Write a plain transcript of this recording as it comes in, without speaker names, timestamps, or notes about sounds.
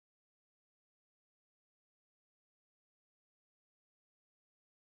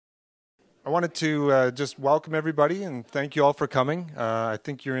I wanted to just welcome everybody and thank you all for coming. I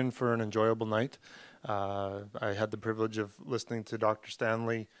think you're in for an enjoyable night. I had the privilege of listening to Dr.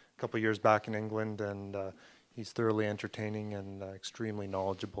 Stanley a couple years back in England, and he's thoroughly entertaining and extremely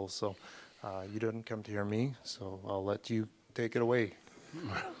knowledgeable. So you didn't come to hear me, so I'll let you take it away.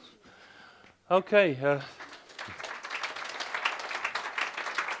 Okay.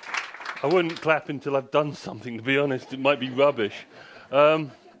 I wouldn't clap until I've done something, to be honest. It might be rubbish.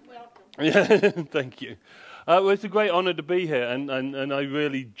 Yeah, thank you. Well, it's a great honour to be here, and I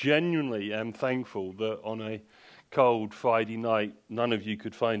really genuinely am thankful that on a cold Friday night, none of you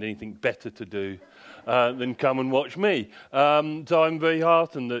could find anything better to do than come and watch me. So I'm very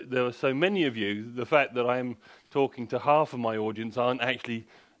heartened that there are so many of you. The fact that I'm talking to half of my audience aren't actually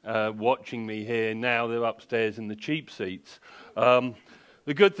watching me here now. They're upstairs in the cheap seats.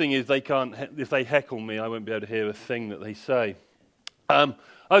 The good thing is they can't. If they heckle me, I won't be able to hear a thing that they say.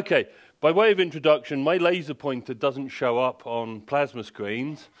 Okay, by way of introduction, my laser pointer doesn't show up on plasma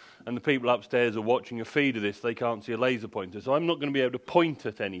screens, and the people upstairs are watching a feed of this. They can't see a laser pointer, so I'm not going to be able to point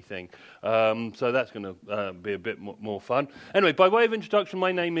at anything. So that's going to be a bit more fun. Anyway, by way of introduction,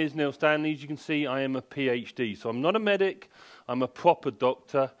 my name is Neil Stanley. As you can see, I am a PhD, so I'm not a medic. I'm a proper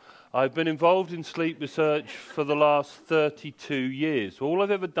doctor. I've been involved in sleep research for the last 32 years. So all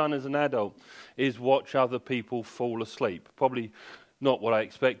I've ever done as an adult is watch other people fall asleep. Probably not what I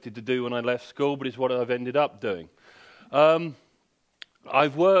expected to do when I left school, but it's what I've ended up doing.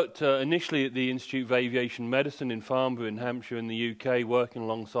 I've worked initially at the Institute of Aviation Medicine in Farnborough in Hampshire in the UK, working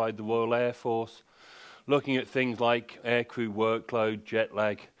alongside the Royal Air Force, looking at things like aircrew workload, jet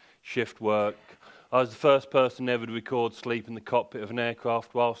lag, shift work. I was the first person ever to record sleep in the cockpit of an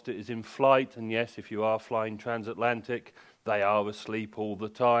aircraft whilst it is in flight, and yes, if you are flying transatlantic, they are asleep all the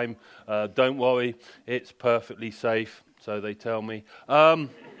time. Don't worry, it's perfectly safe. So they tell me. And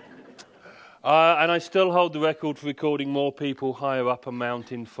I still hold the record for recording more people higher up a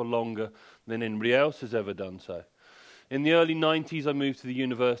mountain for longer than anybody else has ever done so. In the early 90s, I moved to the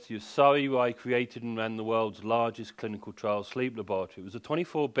University of Surrey, where I created and ran the world's largest clinical trial sleep laboratory. It was a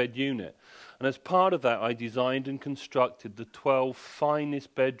 24-bed unit. And as part of that, I designed and constructed the 12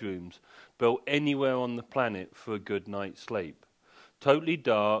 finest bedrooms built anywhere on the planet for a good night's sleep. Totally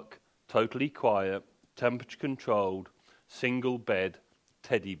dark, totally quiet, temperature controlled, single bed,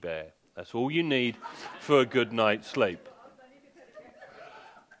 teddy bear. That's all you need for a good night's sleep.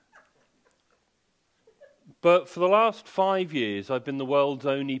 But for the last 5 years, I've been the world's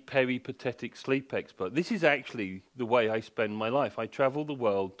only peripatetic sleep expert. This is actually the way I spend my life. I travel the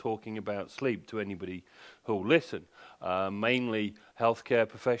world talking about sleep to anybody who will listen. Mainly healthcare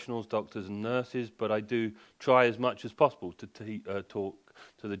professionals, doctors and nurses, but I do try as much as possible to talk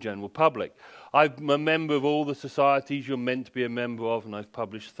to the general public. I'm a member of all the societies you're meant to be a member of, and I've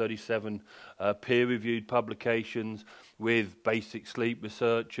published 37 peer-reviewed publications with basic sleep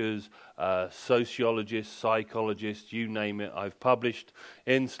researchers, sociologists, psychologists, you name it, I've published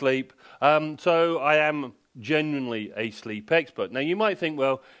in sleep. So I am genuinely a sleep expert. Now you might think,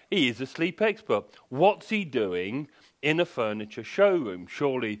 well, he is a sleep expert. What's he doing in a furniture showroom?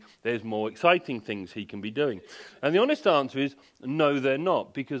 Surely there's more exciting things he can be doing. And the honest answer is, no, they're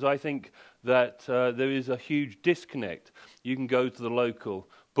not, because I think that there is a huge disconnect. You can go to the local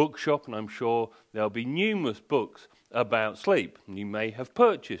bookshop, and I'm sure there'll be numerous books about sleep. And you may have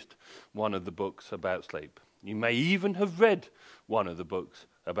purchased one of the books about sleep. You may even have read one of the books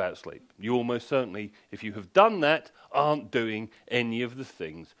about sleep. You almost certainly, if you have done that, aren't doing any of the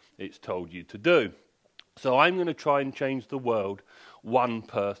things it's told you to do. So I'm going to try and change the world one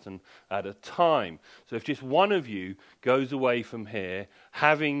person at a time. So if just one of you goes away from here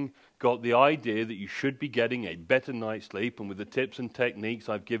having got the idea that you should be getting a better night's sleep, and with the tips and techniques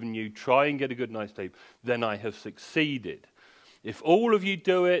I've given you, try and get a good night's sleep, then I have succeeded. If all of you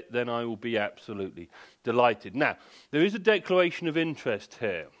do it, then I will be absolutely delighted. Now, there is a declaration of interest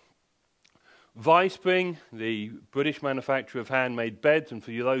here. VI-Sping, the British manufacturer of handmade beds, and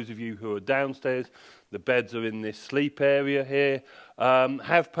for those of you who are downstairs, the beds are in this sleep area here,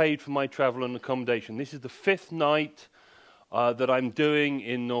 have paid for my travel and accommodation. This is the 5th night that I'm doing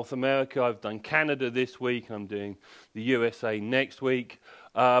in North America. I've done Canada this week. I'm doing the USA next week.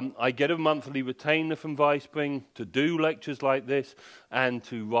 I get a monthly retainer from VI-Sping to do lectures like this and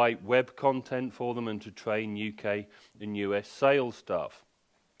to write web content for them and to train UK and US sales staff.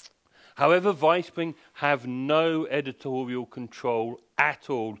 However, VI-Sping have no editorial control at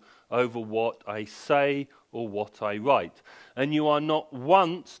all over what I say or what I write. And you are not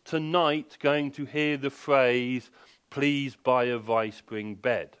once tonight going to hear the phrase, "Please buy a VI-Sping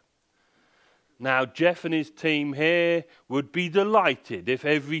bed." Now, Jeff and his team here would be delighted if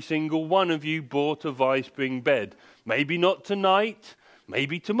every single one of you bought a VI-Sping bed. Maybe not tonight,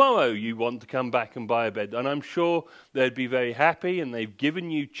 maybe tomorrow you want to come back and buy a bed. And I'm sure they'd be very happy, and they've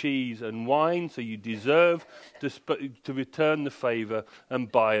given you cheese and wine, so you deserve to return the favour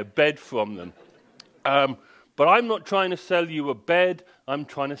and buy a bed from them. But I'm not trying to sell you a bed, I'm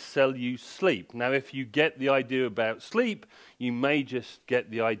trying to sell you sleep. Now, if you get the idea about sleep, you may just get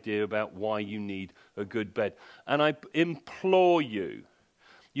the idea about why you need a good bed. And I implore you,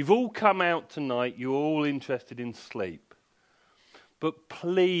 you've all come out tonight, you're all interested in sleep. But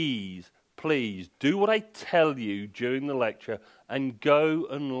please, please, do what I tell you during the lecture and go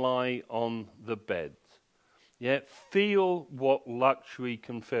and lie on the beds. Yeah, feel what luxury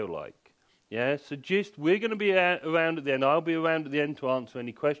can feel like. Yeah, so we're going to be around at the end. I'll be around at the end to answer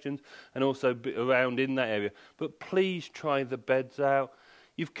any questions and also be around in that area. But please try the beds out.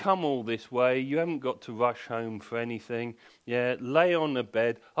 You've come all this way. You haven't got to rush home for anything. Yeah, lay on the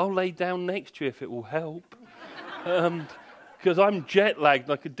bed. I'll lay down next to you if it will help. Because I'm jet lagged,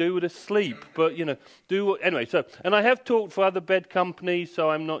 I could do with a sleep. But, anyway, and I have talked for other bed companies, so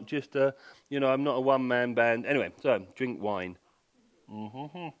I'm not just I'm not a one-man band. Anyway, so drink wine.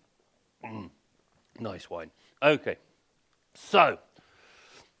 Mm-hmm. Nice wine. Okay, so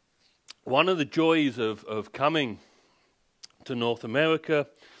one of the joys of coming to North America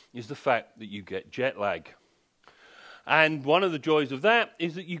is the fact that you get jet lag. And one of the joys of that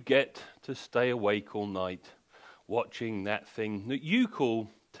is that you get to stay awake all night watching that thing that you call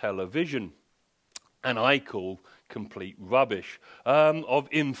television and I call complete rubbish of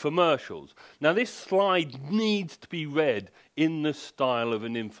infomercials. Now, this slide needs to be read in the style of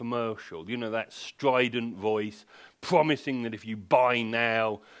an infomercial. You know, that strident voice promising that if you buy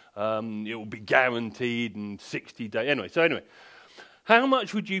now, it will be guaranteed in 60 days. Anyway, how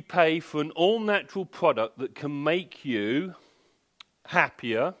much would you pay for an all-natural product that can make you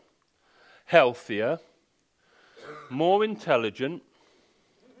happier, healthier, more intelligent,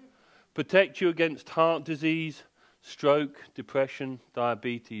 protect you against heart disease, stroke, depression,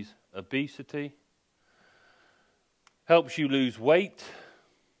 diabetes, obesity, helps you lose weight,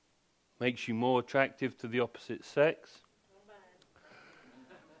 makes you more attractive to the opposite sex,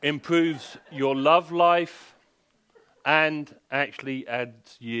 improves your love life, and actually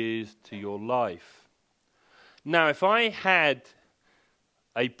adds years to your life. Now, if I had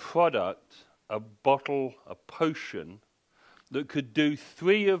a product, a bottle, a potion that could do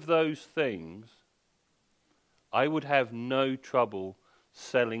 3 of those things, I would have no trouble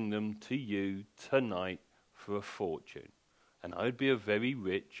selling them to you tonight for a fortune. And I would be a very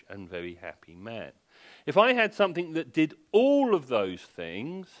rich and very happy man. If I had something that did all of those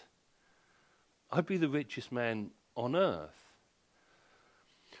things, I'd be the richest man on earth.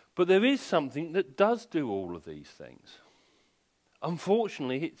 But there is something that does do all of these things.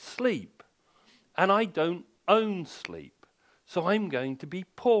 Unfortunately, it's sleep. And I don't own sleep. So I'm going to be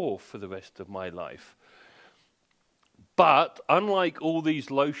poor for the rest of my life. But unlike all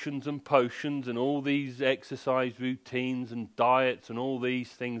these lotions and potions and all these exercise routines and diets and all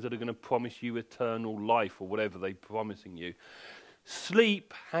these things that are going to promise you eternal life or whatever they're promising you,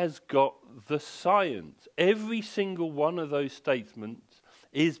 sleep has got the science. Every single one of those statements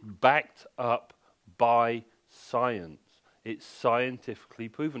is backed up by science. It's scientifically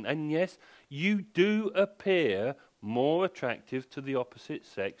proven. And yes, you do appear more attractive to the opposite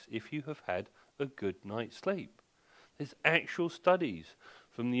sex if you have had a good night's sleep. There's actual studies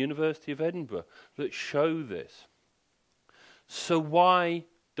from the University of Edinburgh that show this. So why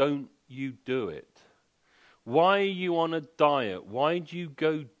don't you do it? Why are you on a diet? Why do you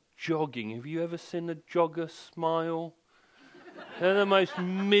go jogging? Have you ever seen a jogger smile? They're the most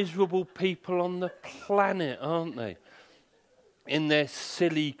miserable people on the planet, aren't they? In their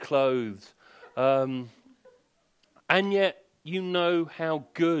silly clothes. And yet, you know how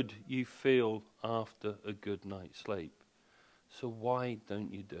good you feel after a good night's sleep. So why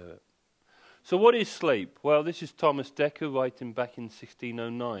don't you do it? So what is sleep? Well, this is Thomas Dekker writing back in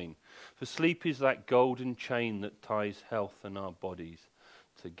 1609. For sleep is that golden chain that ties health and our bodies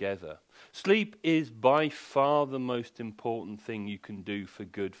together. Sleep is by far the most important thing you can do for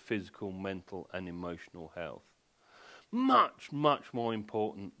good physical, mental and emotional health. Much, much more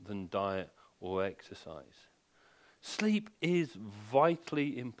important than diet or exercise. Sleep is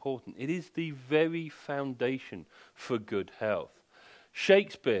vitally important. It is the very foundation for good health.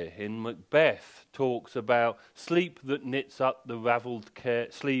 Shakespeare in Macbeth talks about sleep that knits up the ravelled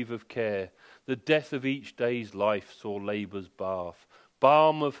sleeve of care. The death of each day's life saw labour's bath.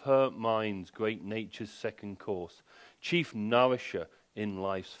 Balm of hurt minds, great nature's second course. Chief nourisher in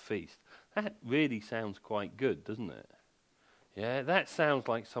life's feast. That really sounds quite good, doesn't it? Yeah, that sounds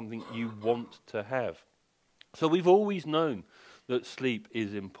like something you want to have. So we've always known that sleep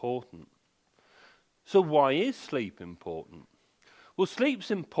is important. So why is sleep important? Well,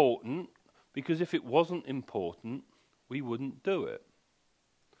 sleep's important because if it wasn't important, we wouldn't do it.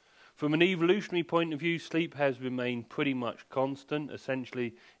 From an evolutionary point of view, sleep has remained pretty much constant.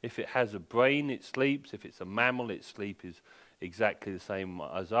 Essentially, if it has a brain, it sleeps. If it's a mammal, its sleep is exactly the same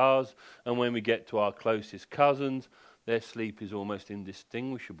as ours. And when we get to our closest cousins, their sleep is almost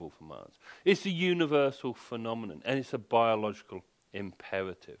indistinguishable from ours. It's a universal phenomenon, and it's a biological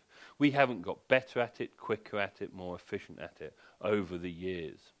imperative. We haven't got better at it, quicker at it, more efficient at it over the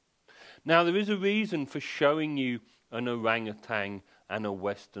years. Now, there is a reason for showing you an orangutan and a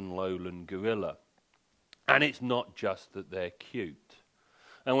western lowland gorilla. And it's not just that they're cute.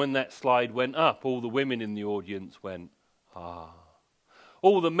 And when that slide went up, all the women in the audience went, ah.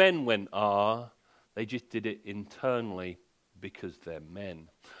 All the men went, ah. They just did it internally because they're men.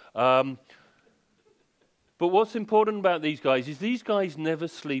 But what's important about these guys is these guys never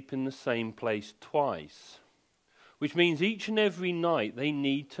sleep in the same place twice, which means each and every night they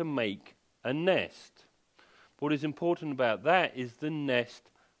need to make a nest. What is important about that is the nest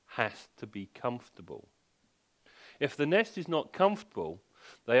has to be comfortable. If the nest is not comfortable,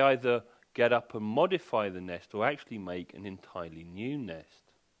 they either get up and modify the nest or actually make an entirely new nest.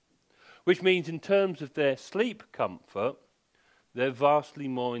 Which means in terms of their sleep comfort, they're vastly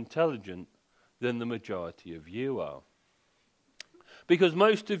more intelligent than the majority of you are. Because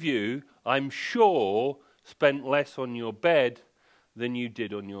most of you, I'm sure, spent less on your bed than you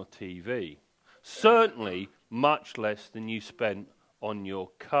did on your TV. Certainly much less than you spent on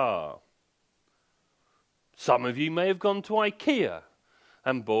your car. Some of you may have gone to IKEA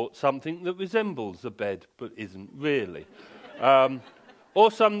and bought something that resembles a bed but isn't really.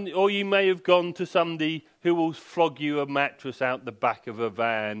 Or you may have gone to somebody who will flog you a mattress out the back of a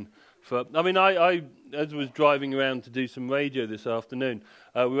van. I as I was driving around to do some radio this afternoon,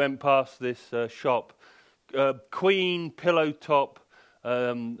 we went past this shop, Queen pillow top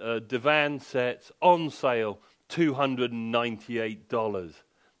divan sets on sale, $298.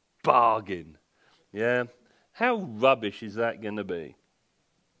 Bargain. Yeah. How rubbish is that going to be?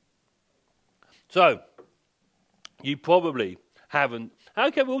 So, you probably haven't.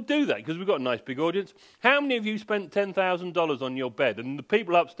 Okay, we'll do that because we've got a nice big audience. How many of you spent $10,000 on your bed? And the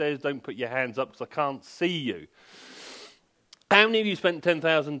people upstairs, don't put your hands up because I can't see you. How many of you spent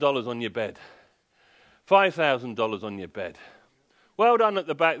 $10,000 on your bed? $5,000 on your bed? Well done at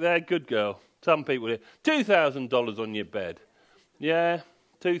the back there, good girl. Some people here. $2,000 on your bed. Yeah,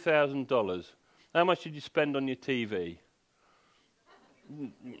 $2,000. How much did you spend on your TV?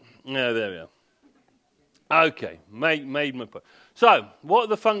 No, there we are. Okay, made my point. So, what are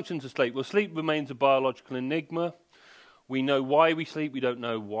the functions of sleep? Well, sleep remains a biological enigma. We know why we sleep, we don't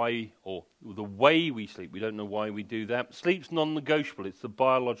know why, or the way we sleep, we don't know why we do that. Sleep's non-negotiable, it's the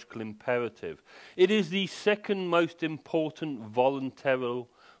biological imperative. It is the second most important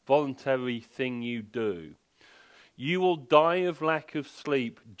voluntary thing you do. You will die of lack of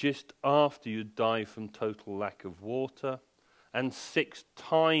sleep just after you die from total lack of water, and 6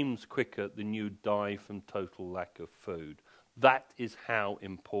 times quicker than you die from total lack of food. That is how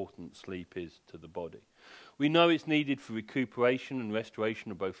important sleep is to the body. We know it's needed for recuperation and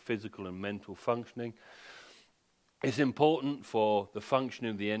restoration of both physical and mental functioning. It's important for the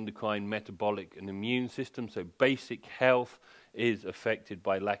functioning of the endocrine, metabolic and immune system, so basic health is affected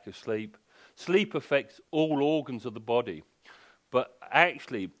by lack of sleep. Sleep affects all organs of the body, but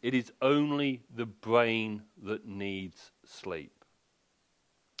actually it is only the brain that needs sleep.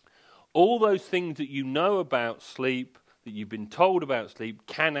 All those things that you know about sleep, that you've been told about sleep,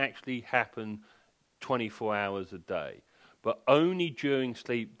 can actually happen 24 hours a day. But only during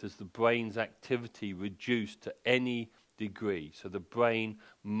sleep does the brain's activity reduce to any degree. So the brain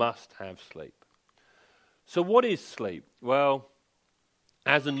must have sleep. So what is sleep? Well,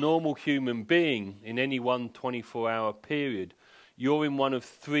 as a normal human being, in any one 24-hour period, you're in one of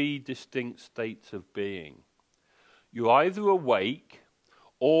 3 distinct states of being. You're either awake,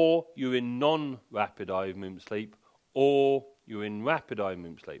 or you're in non-rapid eye movement sleep, or you're in rapid eye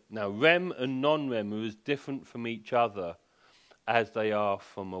movement sleep. Now, REM and non-REM are as different from each other as they are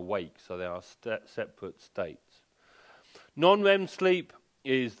from awake, so they are separate states. Non-REM sleep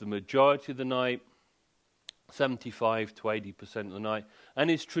is the majority of the night, 75 to 80% of the night, and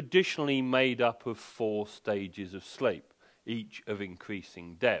is traditionally made up of 4 stages of sleep, each of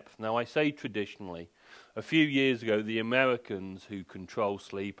increasing depth. Now, I say traditionally. A few years ago, the Americans, who control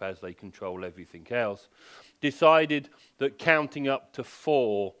sleep as they control everything else, decided that counting up to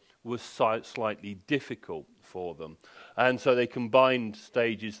 4 was slightly difficult for them. And so they combined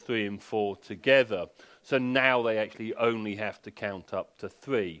stages 3 and 4 together. So now they actually only have to count up to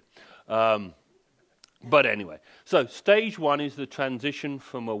 3. But anyway, so stage 1 is the transition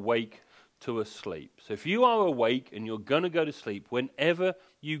from awake to asleep. So if you are awake and you're going to go to sleep, whenever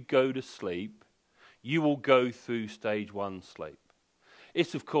you go to sleep, you will go through stage 1 sleep.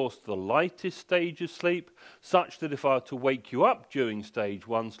 It's, of course, the lightest stage of sleep, such that if I were to wake you up during stage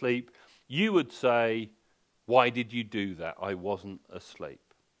 1 sleep, you would say, "Why did you do that? I wasn't asleep."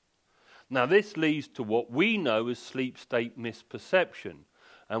 Now, this leads to what we know as sleep state misperception,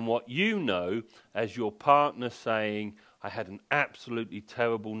 and what you know as your partner saying, "I had an absolutely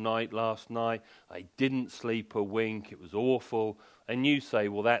terrible night last night. I didn't sleep a wink. It was awful." And you say,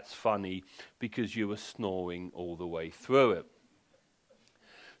 "Well, that's funny because you were snoring all the way through it."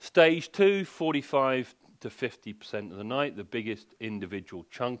 Stage 2, 45 to 50% of the night, the biggest individual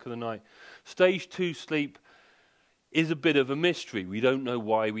chunk of the night. Stage 2 sleep is a bit of a mystery. We don't know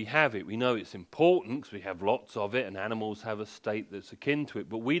why we have it. We know it's important because we have lots of it and animals have a state that's akin to it,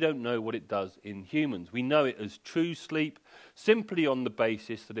 but we don't know what it does in humans. We know it as true sleep simply on the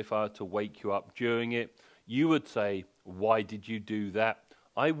basis that if I were to wake you up during it, you would say, "Why did you do that?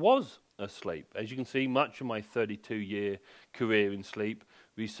 I was asleep." As you can see, much of my 32-year career in sleep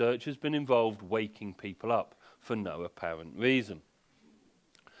research has been involved waking people up for no apparent reason.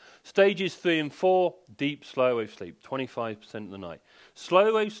 Stages 3 and 4, deep slow wave sleep, 25% of the night.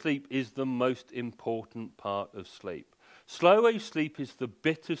 Slow wave sleep is the most important part of sleep. Slow wave sleep is the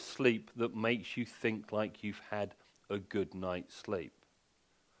bit of sleep that makes you think like you've had a good night's sleep.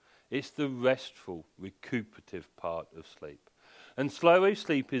 It's the restful, recuperative part of sleep. And slow wave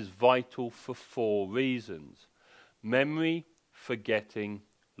sleep is vital for 4 reasons: memory, forgetting,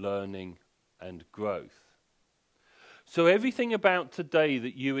 learning, and growth. So everything about today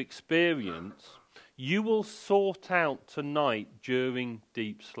that you experience, you will sort out tonight during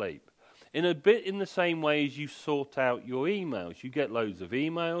deep sleep. In a bit in the same way as you sort out your emails. You get loads of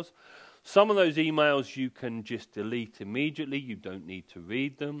emails. Some of those emails you can just delete immediately. You don't need to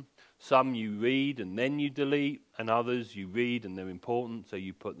read them. Some you read and then you delete, and others you read and they're important, so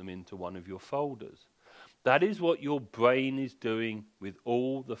you put them into one of your folders. That is what your brain is doing with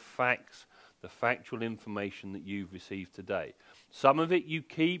all the facts, the factual information that you've received today. Some of it you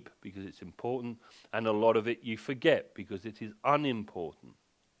keep because it's important, and a lot of it you forget because it is unimportant.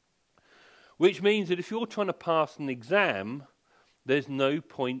 Which means that if you're trying to pass an exam, there's no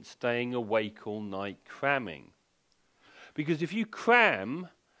point staying awake all night cramming. Because if you cram,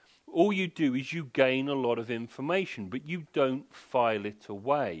 all you do is you gain a lot of information, but you don't file it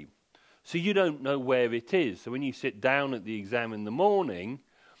away. So you don't know where it is. So when you sit down at the exam in the morning,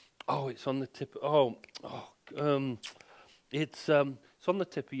 it's on the tip. It's on the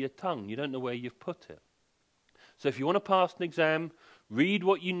tip of your tongue. You don't know where you've put it. So if you want to pass an exam, read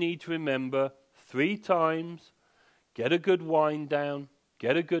what you need to remember 3 times, get a good wind down,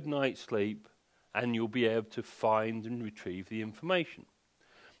 get a good night's sleep, and you'll be able to find and retrieve the information.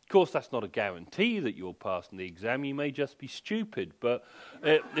 Of course, that's not a guarantee that you'll pass the exam. You may just be stupid, but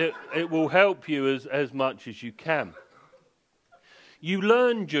it will help you as much as you can. You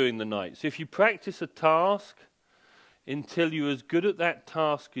learn during the night. So if you practice a task until you're as good at that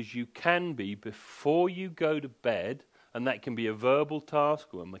task as you can be before you go to bed, and that can be a verbal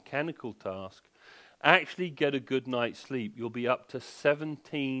task or a mechanical task, actually get a good night's sleep, you'll be up to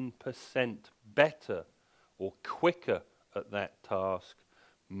 17% better or quicker at that task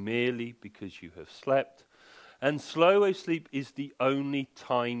merely because you have slept. And slow wave sleep is the only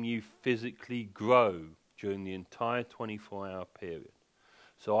time you physically grow during the entire 24-hour period.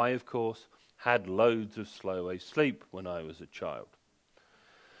 So I, of course, had loads of slow wave sleep when I was a child.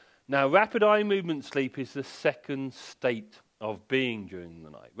 Now, rapid eye movement sleep is the second state of being during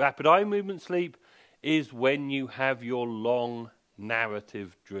the night. Rapid eye movement sleep is when you have your long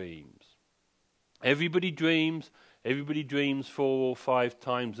narrative dreams. Everybody dreams 4 or 5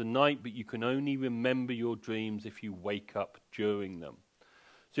 times a night, but you can only remember your dreams if you wake up during them.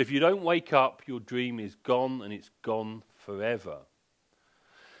 So if you don't wake up, your dream is gone, and it's gone forever.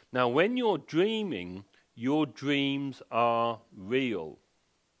 Now, when you're dreaming, your dreams are real.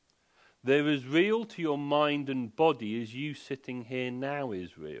 They're as real to your mind and body as you sitting here now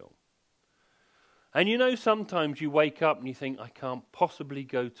is real. And you know, sometimes you wake up and you think, "I can't possibly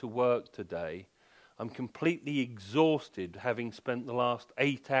go to work today. I'm completely exhausted, having spent the last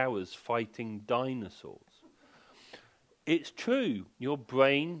 8 hours fighting dinosaurs." It's true. Your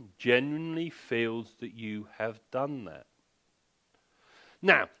brain genuinely feels that you have done that.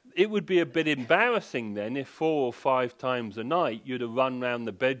 Now, it would be a bit embarrassing then if 4 or 5 times a night you'd have run round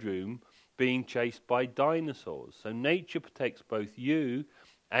the bedroom being chased by dinosaurs. So nature protects both you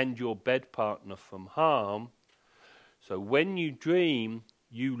and your bed partner from harm. So when you dream,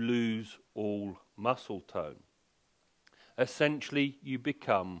 you lose all muscle tone. Essentially, you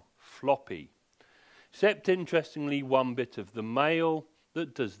become floppy. Except, interestingly, one bit of the male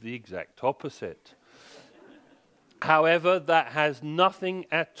that does the exact opposite. However, that has nothing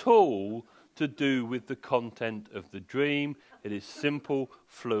at all to do with the content of the dream. It is simple,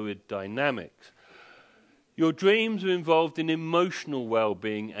 fluid dynamics. Your dreams are involved in emotional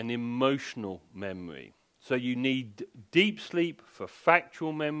well-being and emotional memory. So you need deep sleep for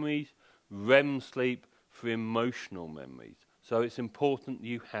factual memories, REM sleep for emotional memories. So it's important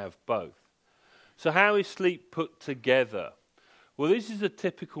you have both. So how is sleep put together? Well, this is a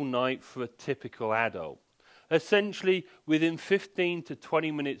typical night for a typical adult. Essentially, within 15 to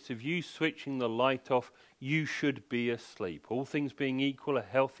 20 minutes of you switching the light off, you should be asleep. All things being equal, a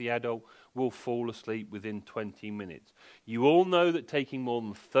healthy adult will fall asleep within 20 minutes. You all know that taking more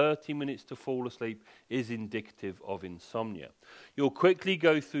than 30 minutes to fall asleep is indicative of insomnia. You'll quickly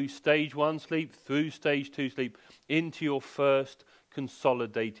go through stage 1 sleep, through stage 2 sleep, into your first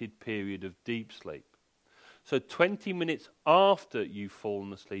consolidated period of deep sleep. So 20 minutes after you've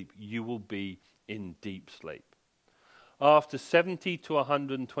fallen asleep, you will be in deep sleep. After 70 to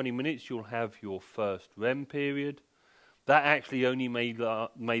 120 minutes, you'll have your first REM period. That actually only may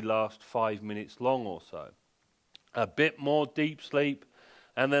last 5 minutes long or so. A bit more deep sleep,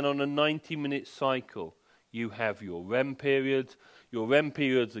 and then on a 90-minute cycle, you have your REM periods. Your REM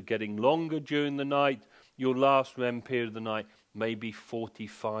periods are getting longer during the night. Your last REM period of the night may be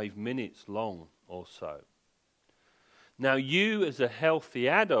 45 minutes long or so. Now, you as a healthy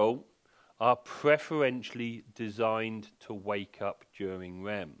adult are preferentially designed to wake up during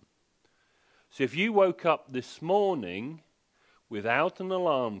REM. So if you woke up this morning without an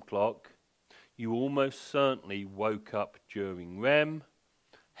alarm clock, you almost certainly woke up during REM.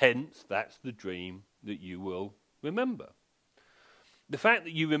 Hence, that's the dream that you will remember. The fact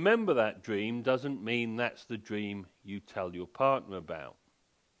that you remember that dream doesn't mean that's the dream you tell your partner about.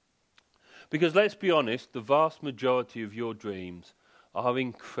 Because let's be honest, the vast majority of your dreams are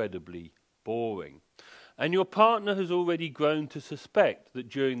incredibly boring. And your partner has already grown to suspect that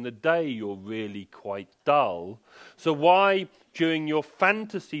during the day you're really quite dull. So why, during your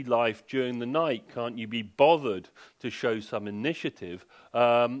fantasy life during the night, can't you be bothered to show some initiative?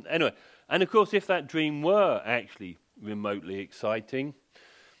 Anyway, and of course, if that dream were actually remotely exciting,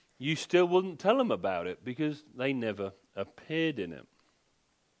 you still wouldn't tell them about it because they never appeared in it.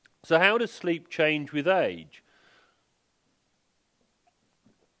 So how does sleep change with age?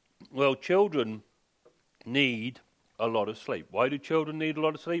 Well, children need a lot of sleep. Why do children need a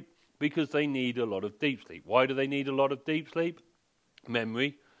lot of sleep? Because they need a lot of deep sleep. Why do they need a lot of deep sleep?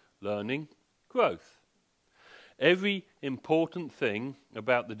 Memory, learning, growth. Every important thing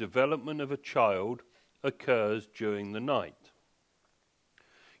about the development of a child occurs during the night.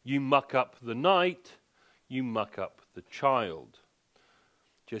 You muck up the night, you muck up the child.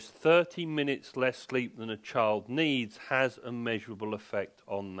 Just 30 minutes less sleep than a child needs has a measurable effect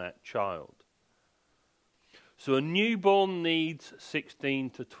on that child. So a newborn needs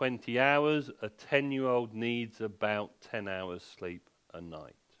 16 to 20 hours, a 10-year-old needs about 10 hours sleep a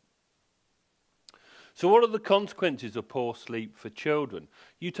night. So what are the consequences of poor sleep for children?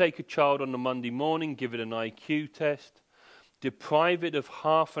 You take a child on a Monday morning, give it an IQ test, deprive it of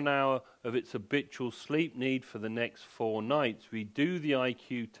half an hour of its habitual sleep need for the next 4 nights. Redo the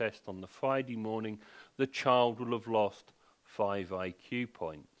IQ test on the Friday morning, the child will have lost 5 IQ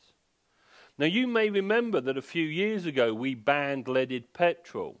points. Now you may remember that a few years ago we banned leaded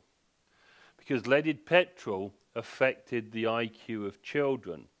petrol because leaded petrol affected the IQ of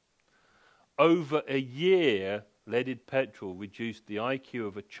children. Over a year, leaded petrol reduced the IQ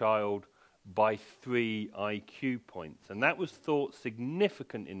of a child by 3 IQ points, and that was thought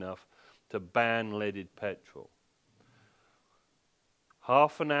significant enough to ban leaded petrol.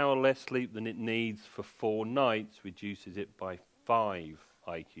 Half an hour less sleep than it needs for 4 nights reduces it by 5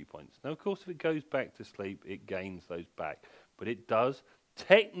 IQ points. Now, of course, if it goes back to sleep, it gains those back, but it does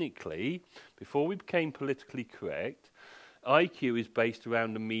technically, before we became politically correct, IQ is based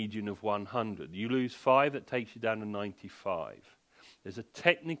around a median of 100. You lose 5, that takes you down to 95. There's a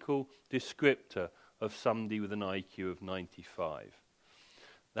technical descriptor of somebody with an IQ of 95.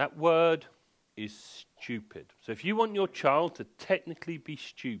 That word is stupid. So if you want your child to technically be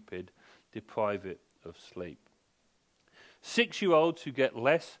stupid, deprive it of sleep. 6-year-olds who get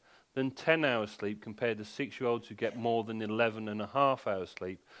less than 10 hours sleep compared to 6-year-olds who get more than 11.5 hours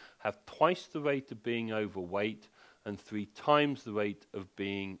sleep have twice the rate of being overweight and 3 times the rate of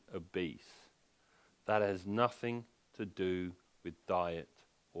being obese. That has nothing to do with diet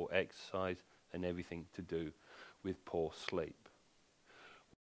or exercise and everything to do with poor sleep.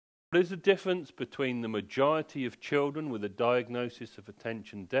 What is the difference between the majority of children with a diagnosis of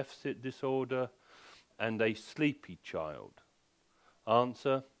attention deficit disorder and a sleepy child?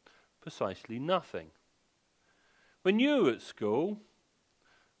 Answer: precisely nothing. When you were at school,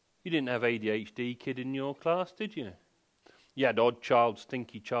 you didn't have ADHD kid in your class, did you? You had odd child,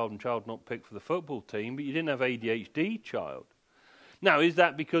 stinky child, and child not picked for the football team, but you didn't have ADHD child. Now, is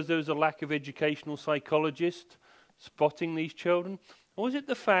that because there was a lack of educational psychologists spotting these children? Or was it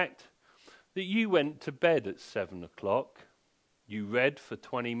the fact that you went to bed at 7 o'clock, you read for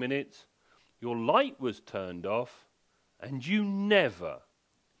 20 minutes, your light was turned off, and you never,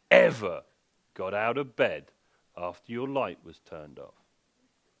 ever got out of bed after your light was turned off?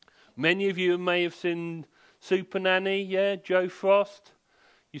 Many of you may have seen Super Nanny, yeah, Joe Frost.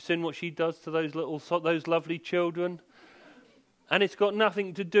 You've seen what she does to those lovely children. And it's got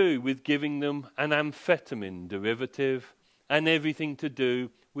nothing to do with giving them an amphetamine derivative and everything to do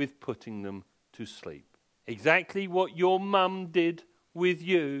with putting them to sleep. Exactly what your mum did with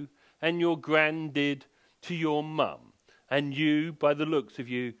you and your gran did to your mum. And you, by the looks of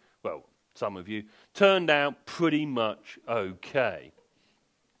you, well, some of you, turned out pretty much okay.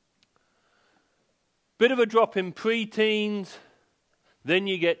 Bit of a drop in preteens, then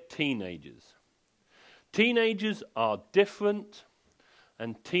you get teenagers. Teenagers are different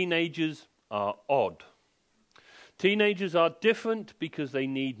and teenagers are odd. Teenagers are different because they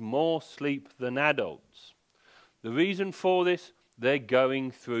need more sleep than adults. The reason for this, they're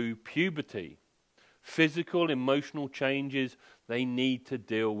going through puberty. Physical, emotional changes they need to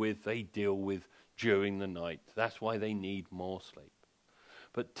deal with, they deal with during the night. That's why they need more sleep.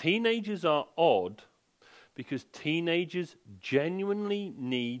 But teenagers are odd because teenagers genuinely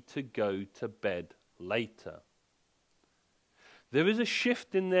need to go to bed later. There is a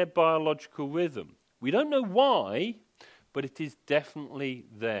shift in their biological rhythm. We don't know why, but it is definitely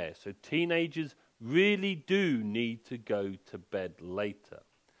there. So teenagers really do need to go to bed later.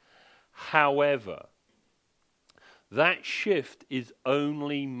 However, that shift is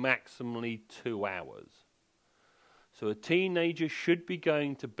only maximally 2 hours. So a teenager should be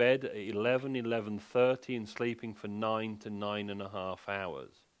going to bed at 11:30 and sleeping for 9 to 9.5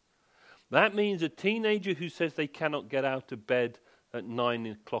 hours. That means a teenager who says they cannot get out of bed at 9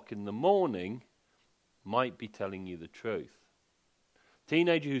 o'clock in the morning might be telling you the truth. A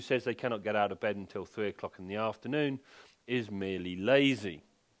teenager who says they cannot get out of bed until 3 o'clock in the afternoon is merely lazy.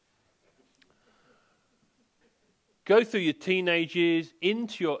 Go through your teenage years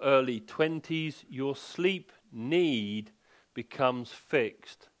into your early 20s, your sleep need becomes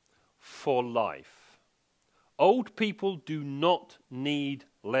fixed for life. Old people do not need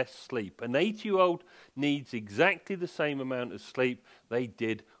less sleep. An 80-year-old needs exactly the same amount of sleep they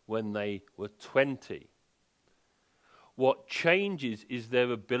did when they were 20. What changes is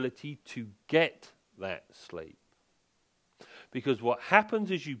their ability to get that sleep. Because what happens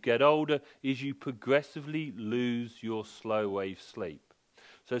as you get older is you progressively lose your slow wave sleep.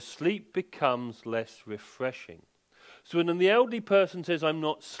 So sleep becomes less refreshing. So when the elderly person says, I'm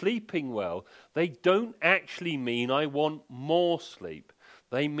not sleeping well, they don't actually mean I want more sleep.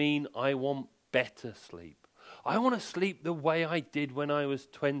 They mean I want better sleep. I want to sleep the way I did when I was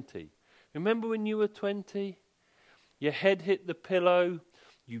 20. Remember when you were 20? Your head hit the pillow,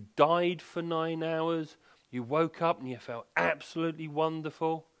 you died for 9 hours, you woke up and you felt absolutely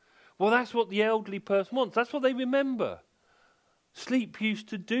wonderful. Well, that's what the elderly person wants. That's what they remember. Sleep used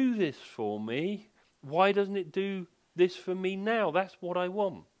to do this for me. Why doesn't it do this for me now? That's what I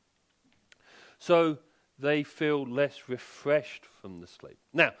want. So they feel less refreshed from the sleep.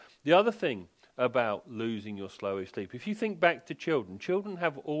 Now, the other thing about losing your slow wave sleep, if you think back to children, children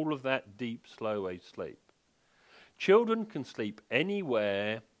have all of that deep slow wave sleep. Children can sleep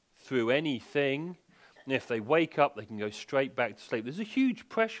anywhere, through anything, and if they wake up, they can go straight back to sleep. There's a huge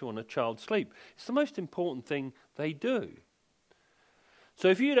pressure on a child's sleep. It's the most important thing they do. So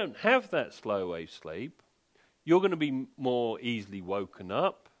if you don't have that slow wave sleep, you're going to be more easily woken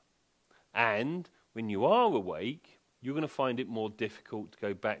up, and when you are awake, you're going to find it more difficult to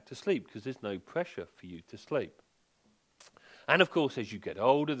go back to sleep because there's no pressure for you to sleep. And of course, as you get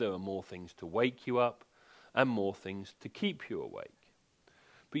older, there are more things to wake you up and more things to keep you awake.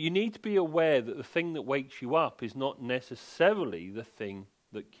 But you need to be aware that the thing that wakes you up is not necessarily the thing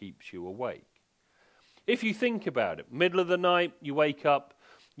that keeps you awake. If you think about it, middle of the night, you wake up,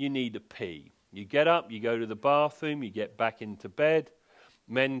 you need a pee. You get up, you go to the bathroom, you get back into bed.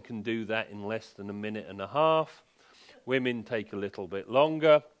 Men can do that in less than a minute and a half. Women take a little bit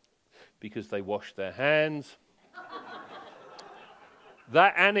longer because they wash their hands.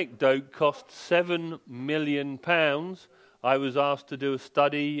 That anecdote cost £7 million. I was asked to do a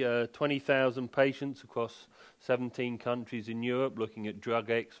study, 20,000 patients across 17 countries in Europe, looking at drug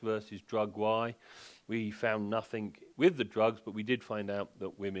X versus drug Y. We found nothing with the drugs, but we did find out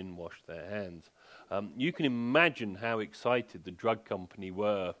that women washed their hands. You can imagine how excited the drug company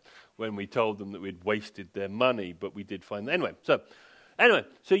were when we told them that we'd wasted their money, but we did find that. Anyway,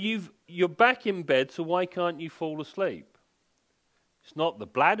 so you're back in bed, so why can't you fall asleep? It's not the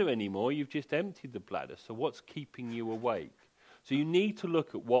bladder anymore, you've just emptied the bladder. So what's keeping you awake? So you need to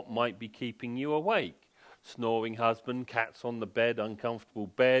look at what might be keeping you awake. Snoring husband, cats on the bed, uncomfortable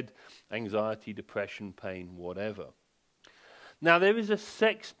bed, anxiety, depression, pain, whatever. Now there is a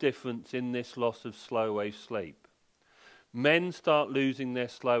sex difference in this loss of slow wave sleep. Men start losing their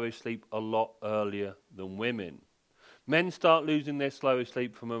slow wave sleep a lot earlier than women. Men start losing their slow wave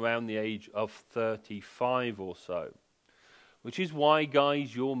sleep from around the age of 35 or so. Which is why,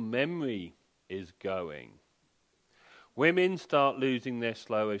 guys, your memory is going. Women start losing their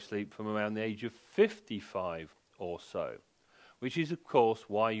slow wave sleep from around the age of 55 or so. Which is, of course,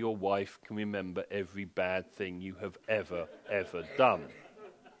 why your wife can remember every bad thing you have ever done.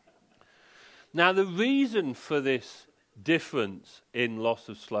 Now, the reason for this difference in loss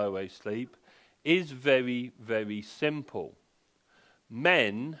of slow wave sleep is very, very simple.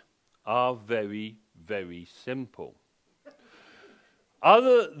 Men are very, very simple.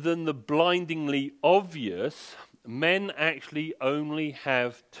 Other than the blindingly obvious, men actually only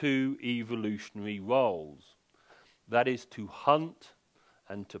have two evolutionary roles. That is to hunt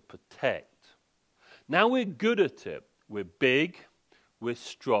and to protect. Now we're good at it. We're big, we're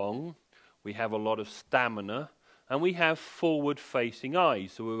strong, we have a lot of stamina, and we have forward-facing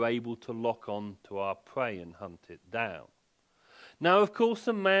eyes, so we're able to lock on to our prey and hunt it down. Now, of course,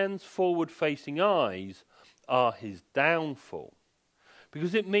 a man's forward-facing eyes are his downfall.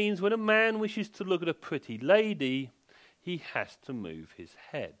 Because it means when a man wishes to look at a pretty lady, he has to move his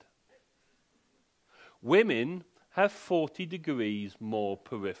head. Women have 40 degrees more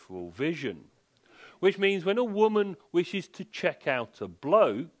peripheral vision, which means when a woman wishes to check out a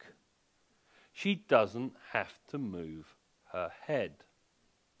bloke, she doesn't have to move her head.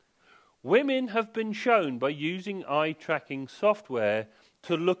 Women have been shown by using eye-tracking software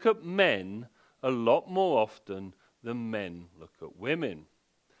to look at men a lot more often than men look at women,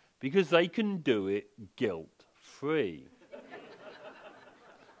 because they can do it guilt-free.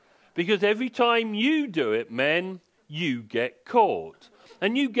 Because every time you do it, men, you get caught,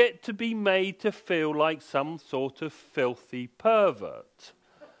 and you get to be made to feel like some sort of filthy pervert.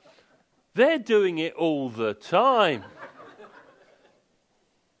 They're doing it all the time.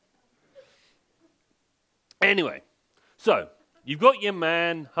 Anyway, so you've got your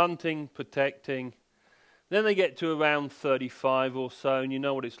man hunting, protecting. Then they get to around 35 or so, and you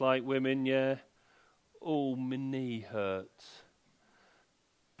know what it's like, women, yeah? Oh, my knee hurts.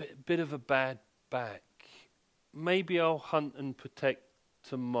 Bit of a bad back. Maybe I'll hunt and protect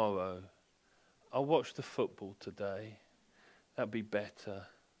tomorrow. I'll watch the football today. That'd be better.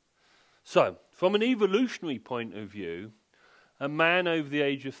 So, from an evolutionary point of view, a man over the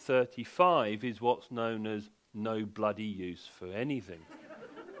age of 35 is what's known as no bloody use for anything.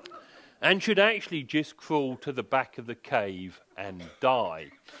 And should actually just crawl to the back of the cave and die.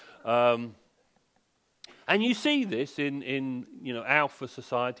 And you see this in alpha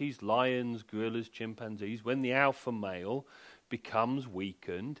societies, lions, gorillas, chimpanzees. When the alpha male becomes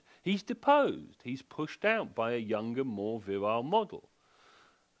weakened, he's deposed. He's pushed out by a younger, more virile model.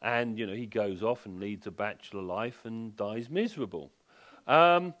 And, he goes off and leads a bachelor life and dies miserable.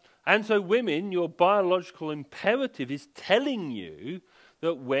 And so women, your biological imperative is telling you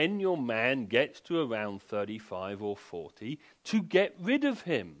that when your man gets to around 35 or 40, to get rid of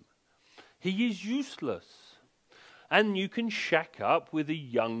him. He is useless. And you can shack up with a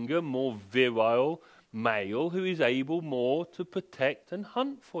younger, more virile male who is able more to protect and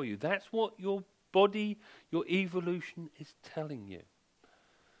hunt for you. That's what your body, your evolution is telling you.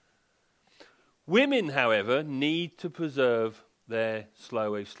 Women, however, need to preserve their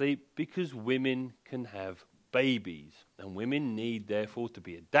slow wave sleep because women can have babies. And women need, therefore, to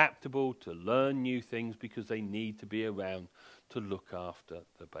be adaptable, to learn new things because they need to be around to look after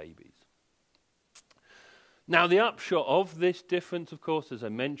the babies. Now, the upshot of this difference, of course, as I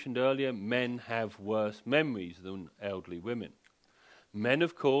mentioned earlier, men have worse memories than elderly women. Men,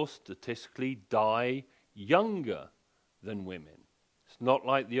 of course, statistically die younger than women. It's not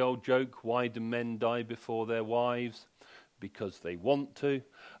like the old joke, why do men die before their wives? Because they want to.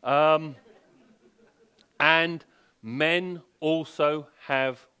 And men also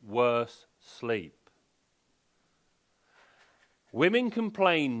have worse sleep. Women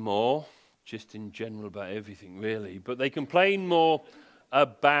complain more, just in general about everything really, but they complain more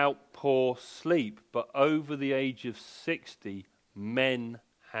about poor sleep. But over the age of 60, men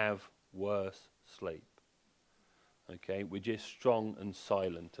have worse sleep. Okay, we're just strong and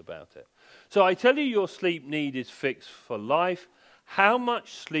silent about it. So I tell you your sleep need is fixed for life. How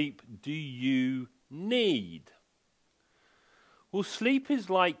much sleep do you need? Well, sleep is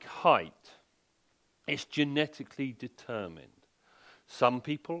like height. It's genetically determined. Some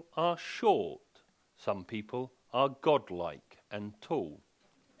people are short. Some people are godlike and tall.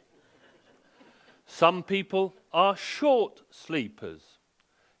 Some people are short sleepers.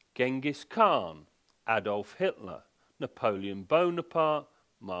 Genghis Khan, Adolf Hitler, Napoleon Bonaparte,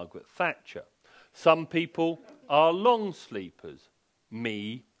 Margaret Thatcher. Some people are long sleepers.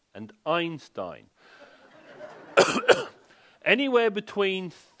 Me and Einstein. Anywhere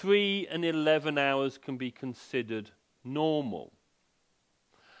between 3 and 11 hours can be considered normal.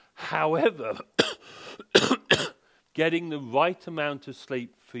 However, getting the right amount of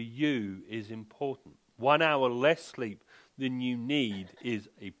sleep for you is important. 1 hour less sleep than you need is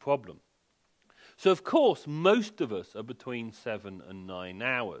a problem. So, of course, most of us are between 7 and 9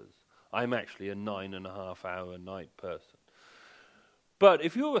 hours. I'm actually a 9.5 hour a night person. But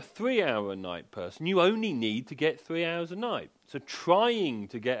if you're a 3 hour a night person, you only need to get 3 hours a night. So trying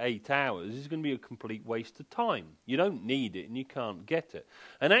to get 8 hours is going to be a complete waste of time. You don't need it and you can't get it.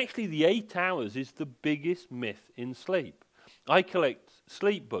 And actually the 8 hours is the biggest myth in sleep. I collect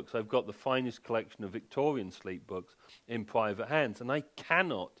sleep books. I've got the finest collection of Victorian sleep books in private hands, and I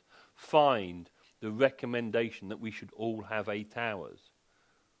cannot find the recommendation that we should all have 8 hours.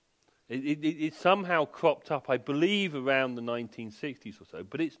 It somehow cropped up, I believe, around the 1960s or so,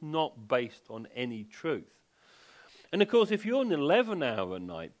 but it's not based on any truth. And of course, if you're an 11-hour a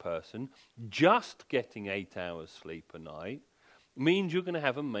night person, just getting 8 hours sleep a night means you're going to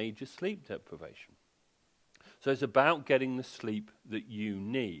have a major sleep deprivation. So it's about getting the sleep that you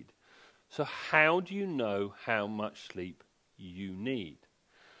need. So how do you know how much sleep you need?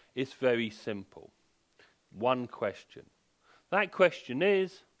 It's very simple. One question. That question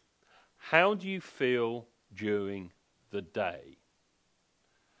is, how do you feel during the day?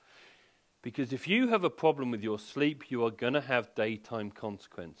 Because if you have a problem with your sleep, you are going to have daytime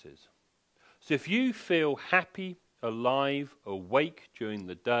consequences. So if you feel happy, alive, awake during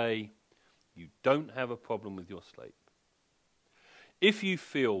the day, you don't have a problem with your sleep. If you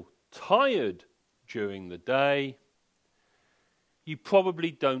feel tired during the day, you probably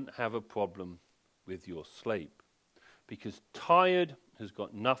don't have a problem with your sleep. Because tired has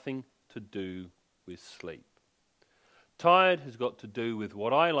got nothing to do with sleep. Tired has got to do with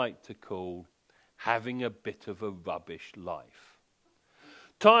what I like to call having a bit of a rubbish life.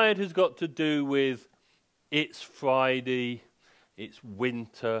 Tired has got to do with it's Friday, it's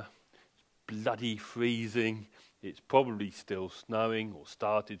winter, it's bloody freezing, it's probably still snowing or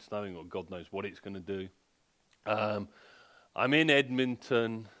started snowing or God knows what it's going to do. I'm in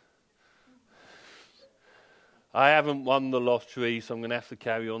Edmonton. I haven't won the lottery, so I'm going to have to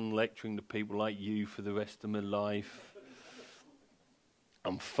carry on lecturing to people like you for the rest of my life.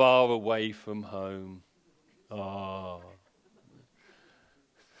 I'm far away from home. On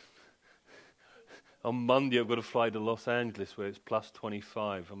Monday, I've got to fly to Los Angeles, where it's plus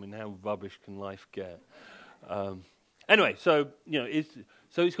 25. I mean, how rubbish can life get? Anyway, so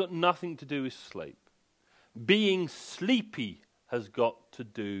it's got nothing to do with sleep. Being sleepy has got to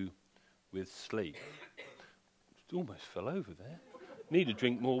do with sleep. Almost fell over there. Need to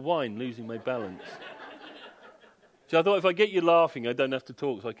drink more wine, losing my balance. So I thought if I get you laughing, I don't have to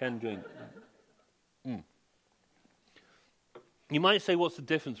talk, so I can drink. You might say, what's the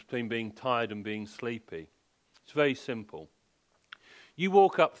difference between being tired and being sleepy? It's very simple. You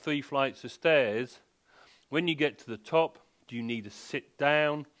walk up 3 flights of stairs. When you get to the top, do you need to sit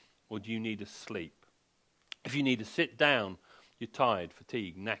down or do you need to sleep? If you need to sit down, you're tired,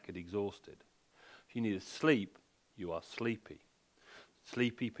 fatigued, knackered, exhausted. If you need to sleep, you are sleepy.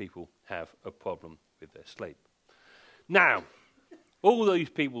 Sleepy people have a problem with their sleep. Now, all those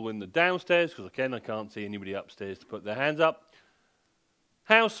people in the downstairs, because again I can't see anybody upstairs to put their hands up,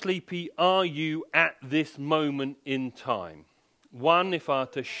 how sleepy are you at this moment in time? 1, if I were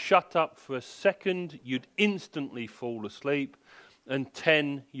to shut up for a second, you'd instantly fall asleep. And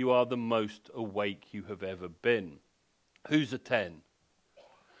 10, you are the most awake you have ever been. Who's a 10?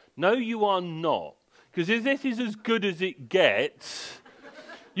 No, you are not. Because if this is as good as it gets,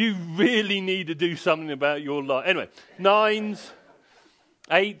 You really need to do something about your life. Anyway, 9s,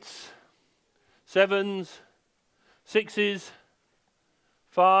 8s, 7s, 6s,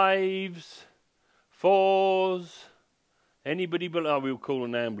 5s, 4s. Anybody below? We'll call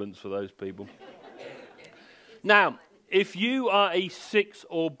an ambulance for those people. Now, if you are a 6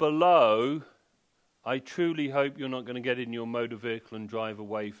 or below, I truly hope you're not going to get in your motor vehicle and drive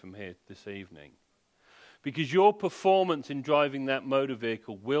away from here this evening. Because your performance in driving that motor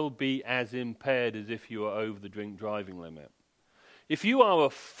vehicle will be as impaired as if you are over the drink driving limit. If you are a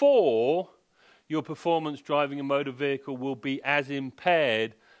 4, your performance driving a motor vehicle will be as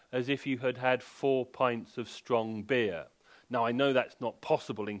impaired as if you had had 4 pints of strong beer. Now, I know that's not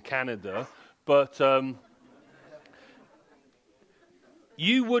possible in Canada, but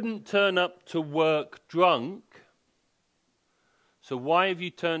you wouldn't turn up to work drunk. So why have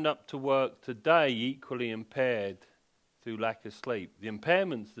you turned up to work today equally impaired through lack of sleep? The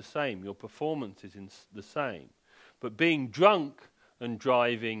impairment's the same. Your performance is the same. But being drunk and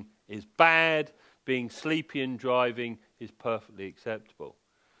driving is bad. Being sleepy and driving is perfectly acceptable.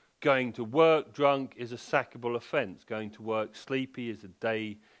 Going to work drunk is a sackable offence. Going to work sleepy is a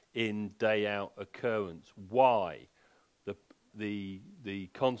day in, day out occurrence. Why? The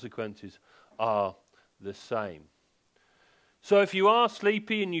consequences are the same. So if you are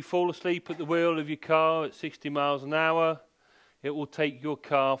sleepy and you fall asleep at the wheel of your car at 60 miles an hour, it will take your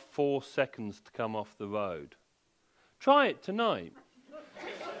car 4 seconds to come off the road. Try it tonight.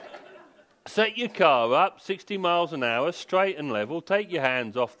 Set your car up 60 miles an hour, straight and level, take your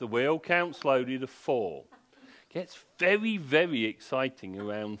hands off the wheel, count slowly to 4. Gets very, very exciting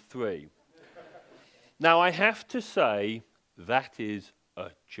around 3. Now I have to say that is a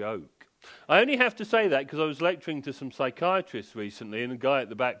joke. I only have to say that because I was lecturing to some psychiatrists recently and a guy at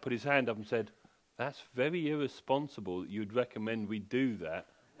the back put his hand up and said, "That's very irresponsible that you'd recommend we do that."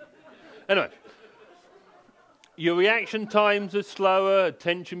 Anyway, your reaction times are slower,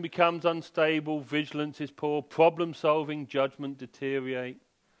 attention becomes unstable, vigilance is poor, problem-solving, judgment deteriorate.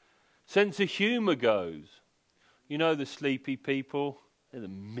 Sense of humour goes. You know the sleepy people? They're the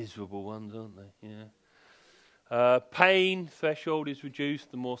miserable ones, aren't they? Yeah. Pain threshold is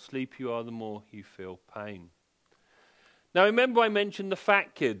reduced. The more sleepy you are, the more you feel pain. Now, remember I mentioned the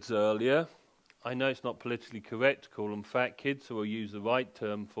fat kids earlier. I know it's not politically correct to call them fat kids, so we'll use the right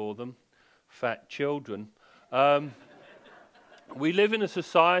term for them, fat children. We live in a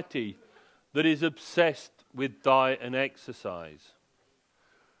society that is obsessed with diet and exercise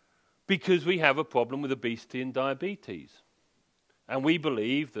because we have a problem with obesity and diabetes. And we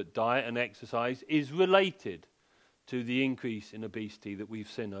believe that diet and exercise is related to the increase in obesity that we've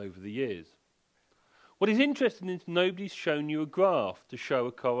seen over the years. What is interesting is nobody's shown you a graph to show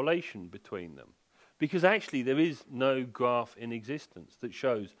a correlation between them, because actually there is no graph in existence that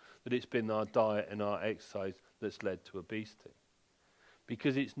shows that it's been our diet and our exercise that's led to obesity,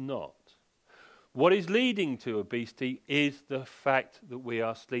 because it's not. What is leading to obesity is the fact that we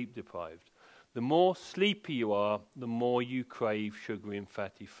are sleep deprived. The more sleepy you are, the more you crave sugary and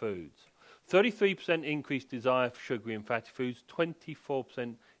fatty foods. 33% increased desire for sugary and fatty foods,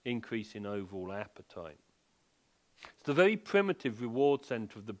 24% increase in overall appetite. It's the very primitive reward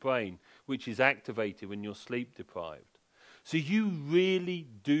centre of the brain which is activated when you're sleep deprived. So you really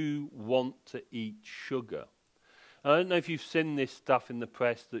do want to eat sugar. I don't know if you've seen this stuff in the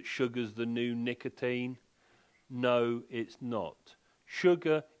press that sugar's the new nicotine. No, it's not.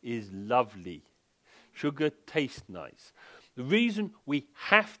 Sugar is lovely. Sugar tastes nice. The reason we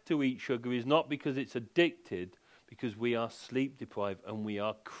have to eat sugar is not because it's addicted, because we are sleep deprived and we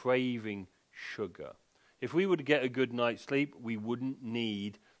are craving sugar. If we were to get a good night's sleep, we wouldn't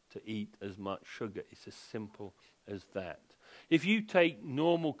need to eat as much sugar. It's as simple as that. If you take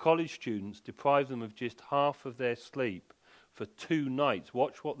normal college students, deprive them of just half of their sleep for 2 nights,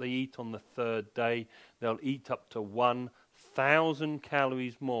 watch what they eat on the 3rd day. They'll eat up to 1,000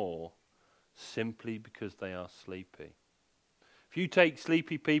 calories more simply because they are sleepy. If you take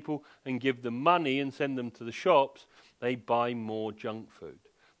sleepy people and give them money and send them to the shops, they buy more junk food.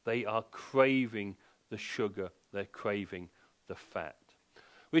 They are craving the sugar, they're craving the fat.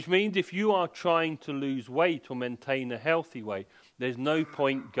 Which means if you are trying to lose weight or maintain a healthy weight, there's no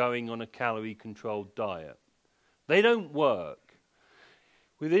point going on a calorie-controlled diet. They don't work.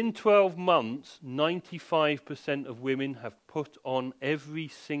 Within 12 months, 95% of women have put on every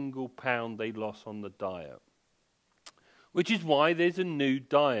single pound they lost on the diet. Which is why there's a new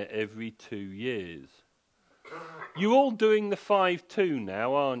diet every 2 years. You're all doing the 5-2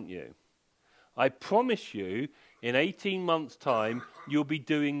 now, aren't you? I promise you, In 18 months' time, you'll be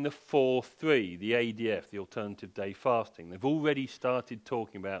doing the 4-3, the ADF, the Alternative Day Fasting. They've already started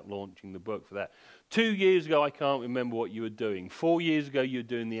talking about launching the book for that. 2 years ago, I can't remember what you were doing. 4 years ago, you were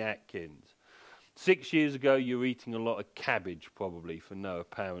doing the Atkins. 6 years ago, you were eating a lot of cabbage, probably, for no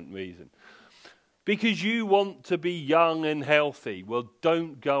apparent reason. Because you want to be young and healthy. Well,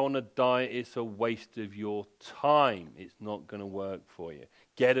 don't go on a diet. It's a waste of your time. It's not going to work for you.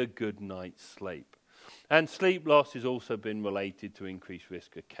 Get a good night's sleep. And sleep loss has also been related to increased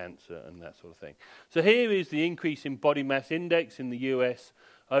risk of cancer and that sort of thing. So here is the increase in body mass index in the US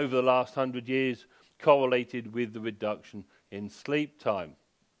over the last 100 years correlated with the reduction in sleep time.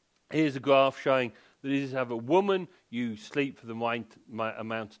 Here's a graph showing that if you have a woman, you sleep for the right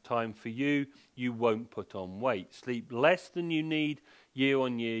amount of time for you, you won't put on weight. Sleep less than you need, year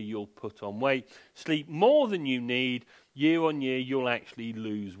on year you'll put on weight. Sleep more than you need, year on year you'll actually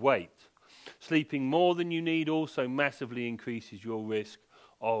lose weight. Sleeping more than you need also massively increases your risk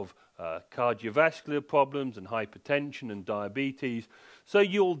of cardiovascular problems and hypertension and diabetes. So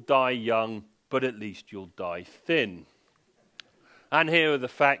you'll die young, but at least you'll die thin. And here are the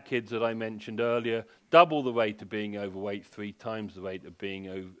fat kids that I mentioned earlier. Double the rate of being overweight, 3 times the rate of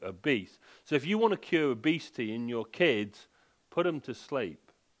being obese. So if you want to cure obesity in your kids, put them to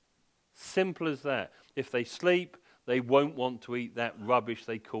sleep. Simple as that. If they sleep, they won't want to eat that rubbish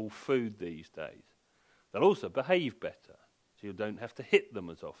they call food these days. They'll also behave better, so you don't have to hit them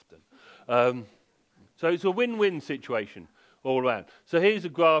as often. So it's a win-win situation all around. So here's a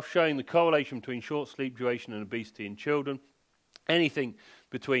graph showing the correlation between short sleep duration and obesity in children. Anything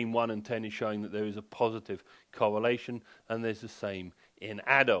between 1 and 10 is showing that there is a positive correlation, and there's the same in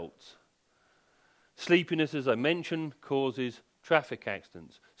adults. Sleepiness, as I mentioned, causes traffic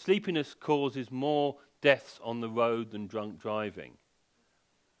accidents. Sleepiness causes more deaths on the road than drunk driving.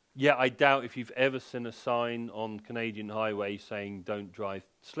 Yeah, I doubt if you've ever seen a sign on Canadian highways saying don't drive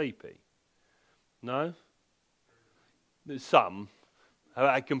sleepy. No? There's some.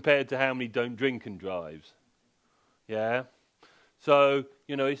 Compared to how many don't drink and drives. Yeah? So,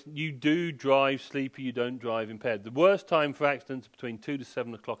 you do drive sleepy, you don't drive impaired. The worst time for accidents is between 2 to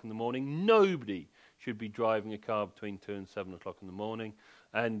 7 o'clock in the morning. Nobody should be driving a car between 2 and 7 o'clock in the morning.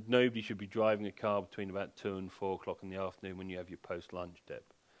 And nobody should be driving a car between about 2 and 4 o'clock in the afternoon when you have your post-lunch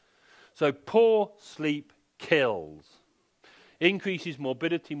dip. So poor sleep kills. Increases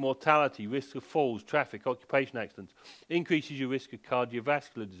morbidity, mortality, risk of falls, traffic, occupation accidents. Increases your risk of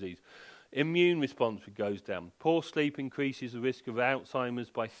cardiovascular disease. Immune response goes down. Poor sleep increases the risk of Alzheimer's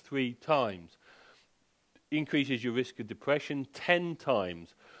by 3 times. Increases your risk of depression 10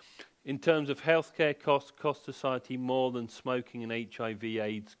 times. In terms of healthcare costs, cost society more than smoking and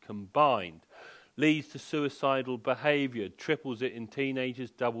HIV/AIDS combined. Leads to suicidal behaviour, triples it in teenagers,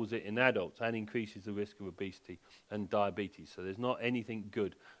 doubles it in adults, and increases the risk of obesity and diabetes. So there's not anything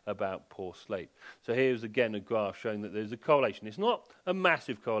good about poor sleep. So here's again a graph showing that there's a correlation. It's not a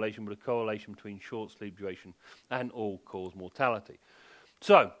massive correlation, but a correlation between short sleep duration and all-cause mortality.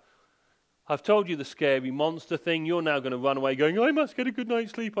 So I've told you the scary monster thing. You're now going to run away going, I must get a good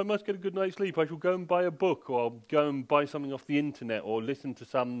night's sleep, I must get a good night's sleep. I shall go and buy a book, or I'll go and buy something off the internet, or listen to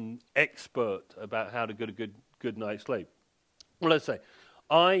some expert about how to get a good night's sleep. Well, let's say,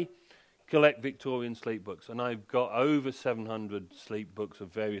 I collect Victorian sleep books, and I've got over 700 sleep books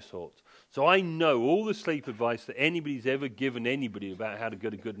of various sorts. So I know all the sleep advice that anybody's ever given anybody about how to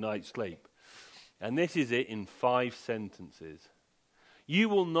get a good night's sleep. And this is it in 5 sentences. You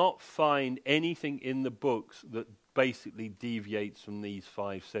will not find anything in the books that basically deviates from these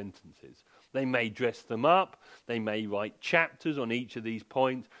 5 sentences. They may dress them up, they may write chapters on each of these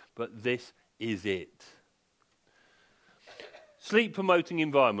points, but this is it. Sleep promoting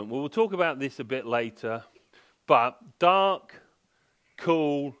environment. Well, we'll talk about this a bit later, but dark,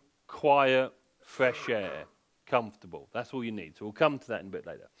 cool, quiet, fresh air, comfortable. That's all you need. So we'll come to that in a bit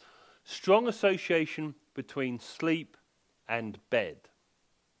later. Strong association between sleep and bed.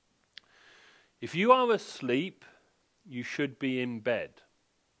 If you are asleep, you should be in bed.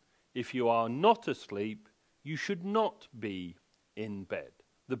 If you are not asleep, you should not be in bed.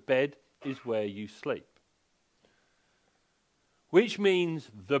 The bed is where you sleep. Which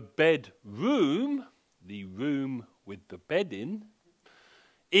means the bedroom, the room with the bed in,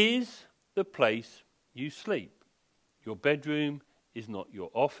 is the place you sleep. Your bedroom is not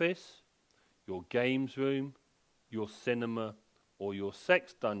your office, your games room, your cinema, or your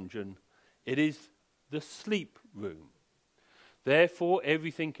sex dungeon. It is the sleep room. Therefore,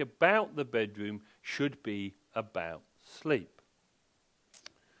 everything about the bedroom should be about sleep.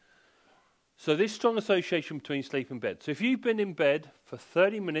 So this strong association between sleep and bed. So if you've been in bed for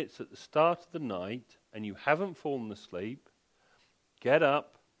 30 minutes at the start of the night and you haven't fallen asleep, get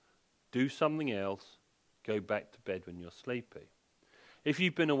up, do something else, go back to bed when you're sleepy. If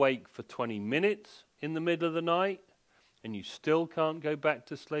you've been awake for 20 minutes in the middle of the night and you still can't go back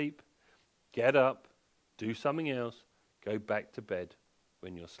to sleep, get up, do something else, go back to bed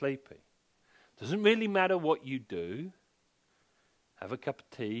when you're sleepy. Doesn't really matter what you do. Have a cup of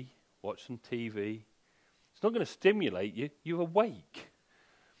tea, watch some TV. It's not going to stimulate you. You're awake.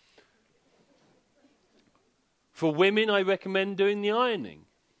 For women, I recommend doing the ironing.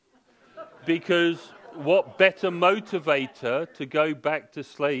 Because what better motivator to go back to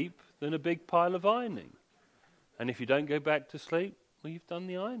sleep than a big pile of ironing? And if you don't go back to sleep, well, you've done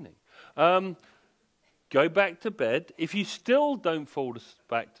the ironing. Go back to bed. If you still don't fall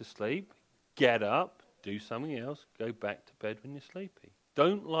back to sleep, get up, do something else, go back to bed when you're sleepy.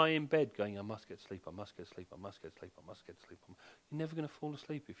 Don't lie in bed going, I must get sleep, I must get sleep, I must get sleep, I must get sleep. You're never going to fall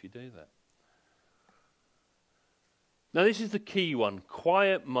asleep if you do that. Now this is the key one,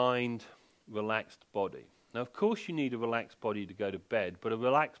 quiet mind, relaxed body. Now of course you need a relaxed body to go to bed, but a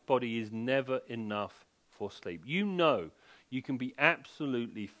relaxed body is never enough for sleep. You know you can be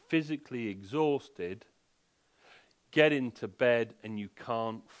absolutely physically exhausted, get into bed and you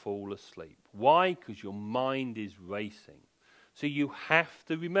can't fall asleep. Why? Because your mind is racing. So you have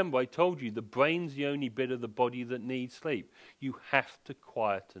to remember, I told you, the brain's the only bit of the body that needs sleep. You have to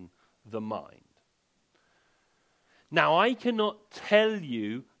quieten the mind. Now, I cannot tell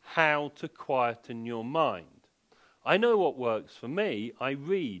you how to quieten your mind. I know what works for me. I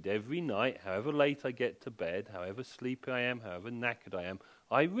read every night, however late I get to bed, however sleepy I am, however knackered I am,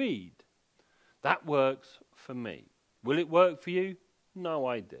 I read. That works for me. Will it work for you? No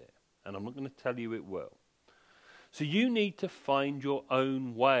idea. And I'm not going to tell you it will. So you need to find your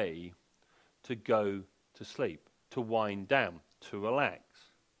own way to go to sleep, to wind down, to relax.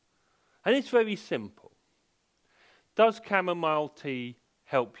 And it's very simple. Does chamomile tea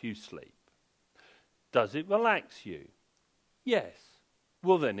help you sleep? Does it relax you? Yes.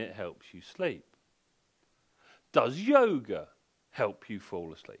 Well, then it helps you sleep. Does yoga help you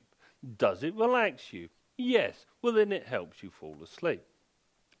fall asleep? Does it relax you? Yes. Well, then it helps you fall asleep.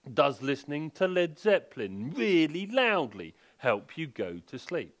 Does listening to Led Zeppelin really loudly help you go to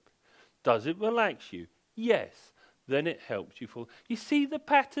sleep? Does it relax you? Yes. Then it helps you fall. You see the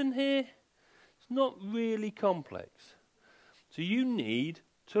pattern here? It's not really complex. So you need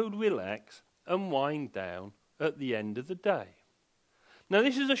to relax and wind down at the end of the day. Now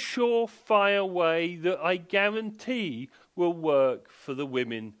this is a surefire way that I guarantee will work for the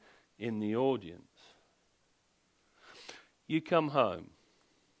women in the audience. You come home.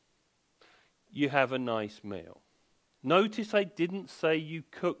 You have a nice meal. Notice I didn't say you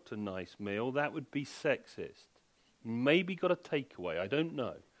cooked a nice meal. That would be sexist. You maybe got a takeaway. I don't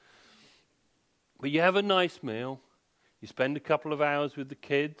know. But you have a nice meal. You spend a couple of hours with the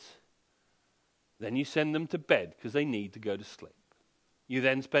kids. Then you send them to bed because they need to go to sleep. You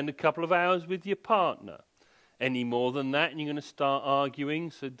then spend a couple of hours with your partner. Any more than that and you're going to start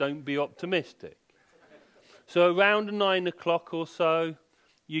arguing, so don't be optimistic. So around 9 o'clock or so,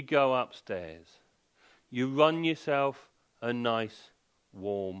 you go upstairs. You run yourself a nice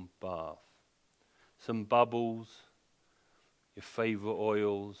warm bath. Some bubbles, your favourite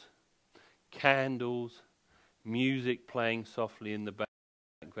oils, candles, music playing softly in the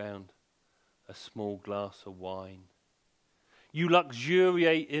background, a small glass of wine. You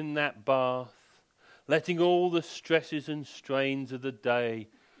luxuriate in that bath, letting all the stresses and strains of the day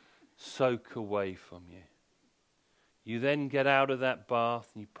soak away from you. You then get out of that bath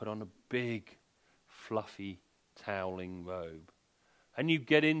and you put on a big, fluffy, toweling robe. And you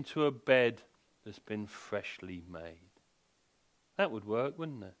get into a bed that's been freshly made. That would work,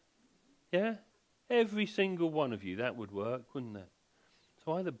 wouldn't it? Yeah? Every single one of you, that would work, wouldn't it?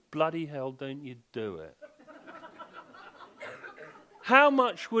 So why the bloody hell don't you do it? How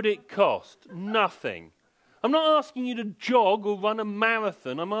much would it cost? Nothing. I'm not asking you to jog or run a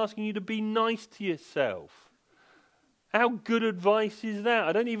marathon. I'm asking you to be nice to yourself. How good advice is that?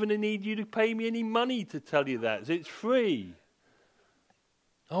 I don't even need you to pay me any money to tell you that. It's free.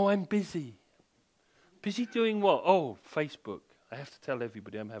 Oh, I'm busy. Busy doing what? Oh, Facebook. I have to tell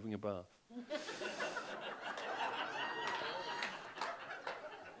everybody I'm having a bath.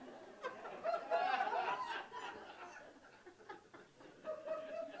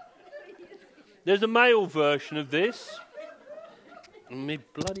 There's a male version of this. My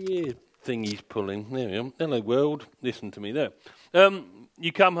bloody ear thing he's pulling. There we are. Hello, world. Listen to me there.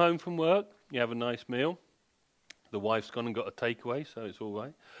 You come home from work. You have a nice meal. The wife's gone and got a takeaway, so it's all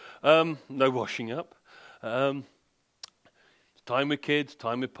right. No washing up. It's time with kids,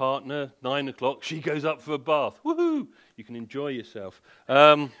 time with partner. 9 o'clock, she goes up for a bath. Woohoo! You can enjoy yourself.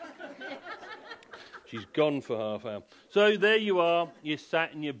 She's gone for half hour. So there you are. You're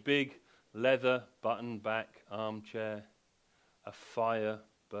sat in your big leather button-back armchair, a fire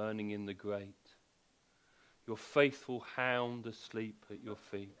burning in the grate, your faithful hound asleep at your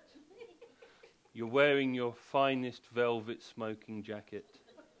feet. You're wearing your finest velvet smoking jacket,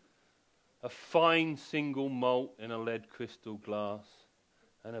 a fine single malt in a lead crystal glass,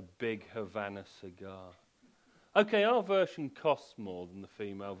 and a big Havana cigar. Okay, our version costs more than the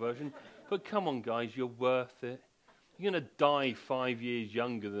female version, but come on, guys, you're worth it. You're going to die 5 years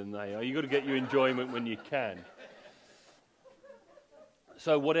younger than they are. You've got to get your enjoyment when you can.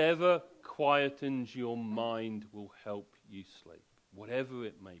 So whatever quietens your mind will help you sleep, whatever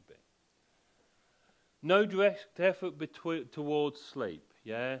it may be. No direct effort towards sleep,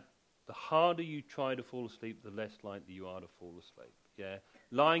 yeah? The harder you try to fall asleep, the less likely you are to fall asleep, yeah?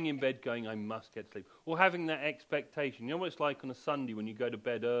 Lying in bed going, I must get sleep. Or having that expectation. You know what it's like on a Sunday when you go to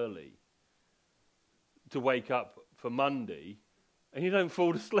bed early to wake up for Monday and you don't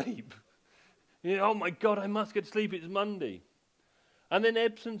fall asleep. You know, oh my God, I must get sleep, it's Monday. And then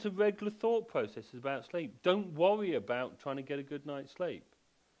absence of regular thought processes about sleep. Don't worry about trying to get a good night's sleep.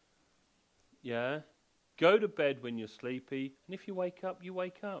 Yeah? Go to bed when you're sleepy, and if you wake up, you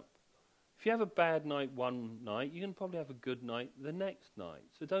wake up. If you have a bad night one night, you can probably have a good night the next night.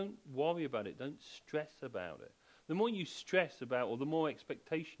 So don't worry about it. Don't stress about it. The more you stress about, or the more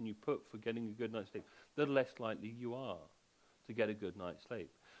expectation you put for getting a good night's sleep, the less likely you are to get a good night's sleep.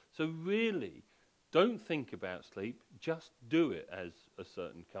 So really, don't think about sleep. Just do it, as a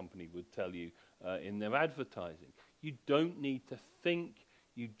certain company would tell you in their advertising. You don't need to think.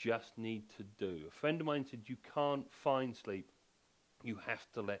 You just need to do. A friend of mine said you can't find sleep. You have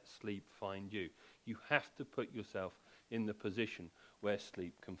to let sleep find you. You have to put yourself in the position where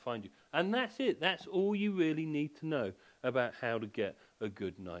sleep can find you. And that's it. That's all you really need to know about how to get a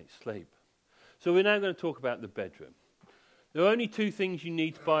good night's sleep. So we're now going to talk about the bedroom. There are only two things you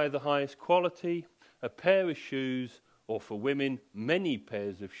need to buy of the highest quality: a pair of shoes, or for women, many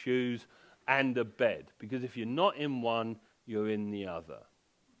pairs of shoes, and a bed. Because if you're not in one, you're in the other.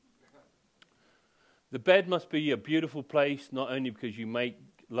 The bed must be a beautiful place, not only because you make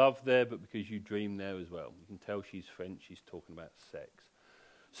love there, but because you dream there as well. You can tell she's French, she's talking about sex.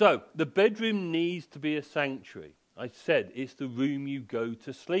 So, the bedroom needs to be a sanctuary. I said it's the room you go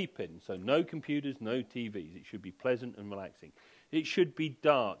to sleep in. So no computers, no TVs. It should be pleasant and relaxing. It should be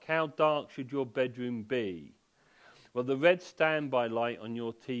dark. How dark should your bedroom be? Well, the red standby light on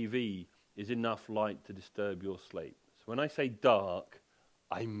your TV is enough light to disturb your sleep. So when I say dark,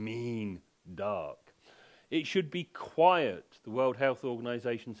 I mean dark. It should be quiet. The World Health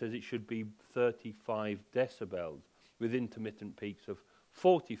Organization says it should be 35 decibels with intermittent peaks of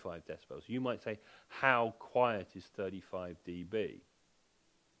 45 decibels. You might say, how quiet is 35 dB?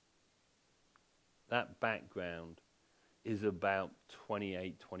 That background is about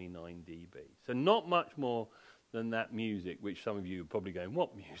 28, 29 dB. So not much more than that music, which some of you are probably going,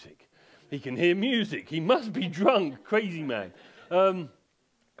 what music? He can hear music. He must be drunk. Crazy man.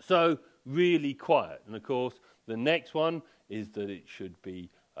 So really quiet. And of course, the next one is that it should be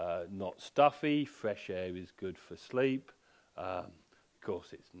not stuffy. Fresh air is good for sleep. Of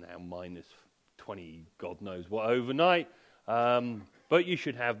course, it's now minus 20, God knows what, overnight. But you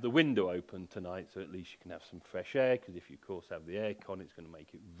should have the window open tonight, so at least you can have some fresh air, because if you, of course, have the aircon, it's going to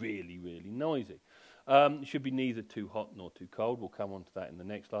make it really, really noisy. It should be neither too hot nor too cold. We'll come on to that in the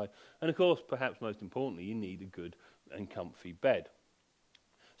next slide. And, of course, perhaps most importantly, you need a good and comfy bed.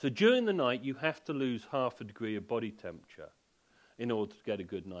 So during the night, you have to lose half a degree of body temperature in order to get a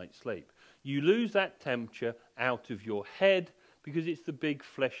good night's sleep. You lose that temperature out of your head because it's the big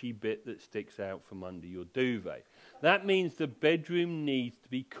fleshy bit that sticks out from under your duvet. That means the bedroom needs to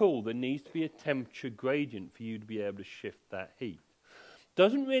be cool. There needs to be a temperature gradient for you to be able to shift that heat.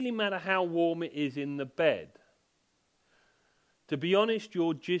 Doesn't really matter how warm it is in the bed. To be honest,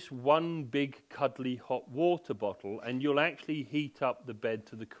 you're just one big cuddly hot water bottle and you'll actually heat up the bed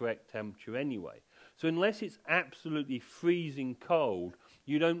to the correct temperature anyway. So unless it's absolutely freezing cold,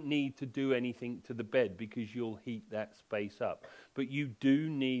 you don't need to do anything to the bed because you'll heat that space up. But you do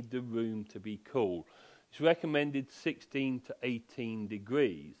need the room to be cool. It's recommended 16 to 18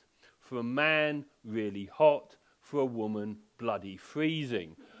 degrees. For a man, really hot. For a woman, bloody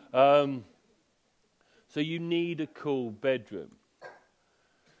freezing. So you need a cool bedroom.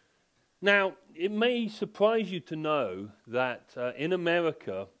 Now, it may surprise you to know that in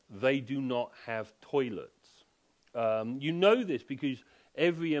America, they do not have toilets. You know this because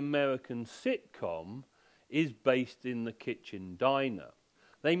every American sitcom is based in the kitchen diner.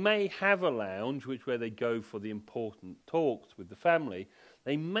 They may have a lounge, where they go for the important talks with the family.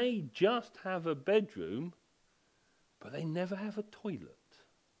 They may just have a bedroom, but they never have a toilet.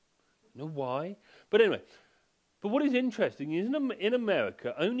 You know why? But anyway, but what is interesting is in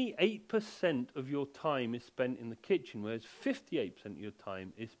America, only 8% of your time is spent in the kitchen, whereas 58% of your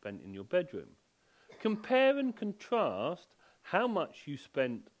time is spent in your bedroom. Compare and contrast how much you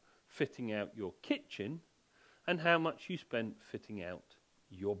spent fitting out your kitchen and how much you spent fitting out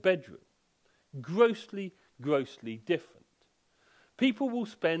your bedroom. Grossly, grossly different. People will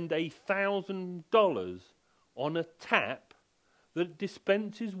spend $1,000 on a tap that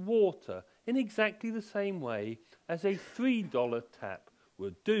dispenses water in exactly the same way as a $3 tap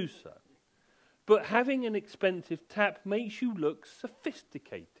would do so. But having an expensive tap makes you look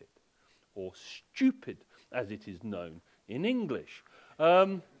sophisticated, or stupid, as it is known in English.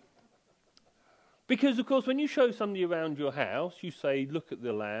 Because, of course, when you show somebody around your house, you say, look at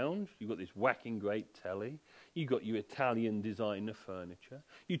the lounge, you've got this whacking great telly, you've got your Italian designer furniture,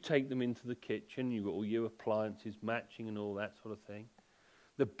 you take them into the kitchen, you've got all your appliances matching and all that sort of thing.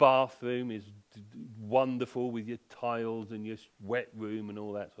 The bathroom is wonderful with your tiles and your wet room and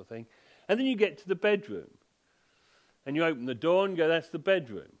all that sort of thing. And then you get to the bedroom, and you open the door and go, that's the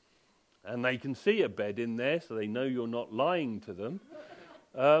bedroom. And they can see a bed in there, so they know you're not lying to them.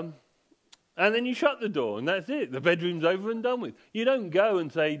 And then you shut the door, and that's it. The bedroom's over and done with. You don't go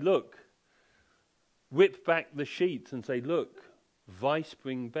and say, look, whip back the sheets and say, look,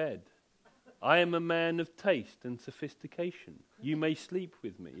 VI-Sping bed. I am a man of taste and sophistication. You may sleep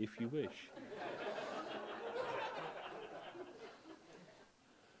with me if you wish.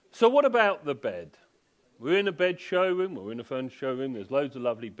 So what about the bed? We're in a bed showroom, or we're in a furniture showroom. There's loads of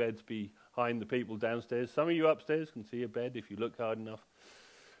lovely beds behind the people downstairs. Some of you upstairs can see a bed if you look hard enough.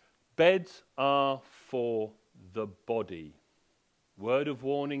 Beds are for the body. Word of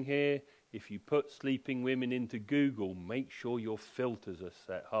warning here, if you put sleeping women into Google, make sure your filters are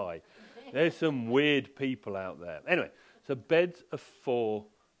set high. There's some weird people out there. Anyway, so beds are for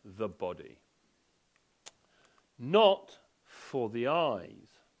the body. Not for the eyes.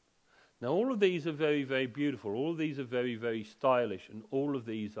 Now all of these are very, very beautiful. All of these are very, very stylish. And all of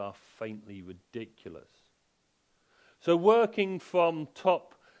these are faintly ridiculous. So working from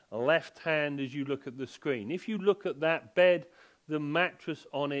top left hand as you look at the screen. If you look at that bed, the mattress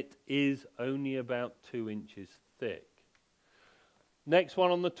on it is only about 2 inches thick. Next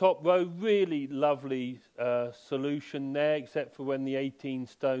one on the top row, really lovely solution there, except for when the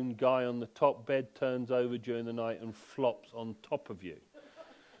 18-stone guy on the top bed turns over during the night and flops on top of you.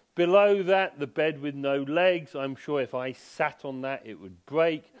 Below that, the bed with no legs. I'm sure if I sat on that, it would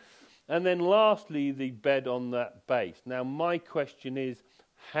break. And then lastly, the bed on that base. Now, my question is,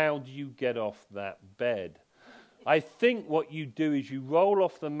 how do you get off that bed? I think what you do is you roll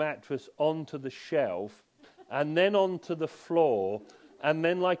off the mattress onto the shelf and then onto the floor and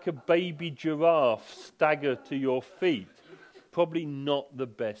then like a baby giraffe stagger to your feet. Probably not the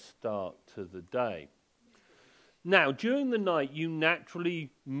best start to the day. Now, during the night, you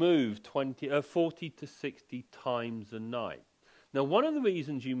naturally move 40 to 60 times a night. Now, one of the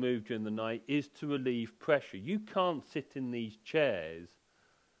reasons you move during the night is to relieve pressure. You can't sit in these chairs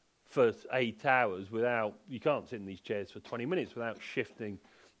for 8 hours you can't sit in these chairs for 20 minutes without shifting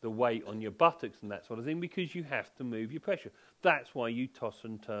the weight on your buttocks and that sort of thing, because you have to move your pressure. That's why you toss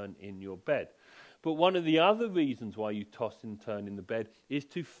and turn in your bed. But one of the other reasons why you toss and turn in the bed is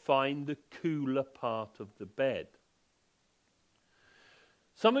to find the cooler part of the bed.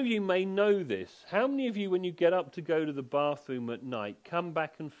 Some of you may know this. How many of you, when you get up to go to the bathroom at night, come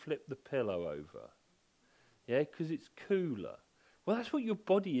back and flip the pillow over? Yeah, because it's cooler. Well, that's what your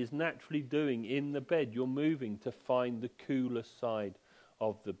body is naturally doing in the bed. You're moving to find the cooler side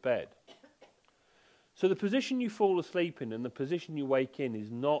of the bed. So the position you fall asleep in and the position you wake in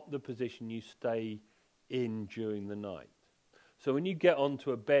is not the position you stay in during the night. So when you get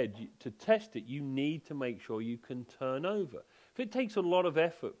onto a bed, to test it, you need to make sure you can turn over. If it takes a lot of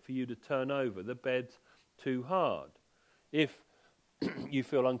effort for you to turn over, the bed's too hard. If you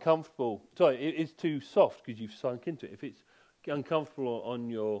feel uncomfortable, it's too soft because you've sunk into it. If it's uncomfortable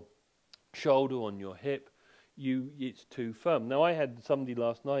on your shoulder, on your hip, it's too firm. Now, I had somebody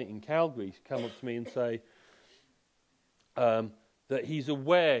last night in Calgary come up to me and say that he's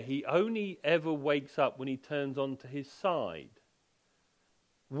aware he only ever wakes up when he turns onto his side.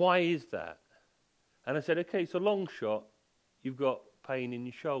 Why is that? And I said, okay, it's a long shot. You've got pain in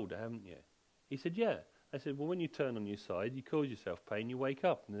your shoulder, haven't you? He said, yeah. I said, well, when you turn on your side, you cause yourself pain, you wake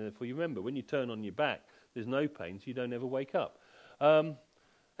up. And therefore, you remember, when you turn on your back, there's no pain, so you don't ever wake up.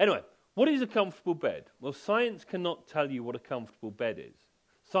 Anyway, what is a comfortable bed? Well, science cannot tell you what a comfortable bed is.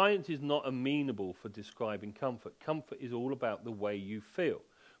 Science is not amenable for describing comfort. Comfort is all about the way you feel,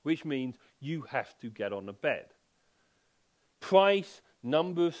 which means you have to get on a bed. Price,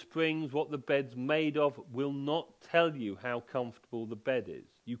 number of springs, what the bed's made of will not tell you how comfortable the bed is.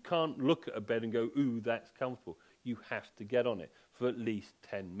 You can't look at a bed and go, ooh, that's comfortable. You have to get on it for at least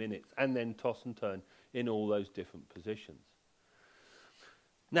 10 minutes and then toss and turn in all those different positions.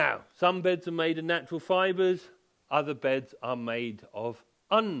 Now, some beds are made of natural fibres, other beds are made of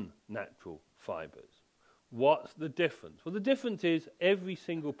unnatural fibres. What's the difference? Well, the difference is every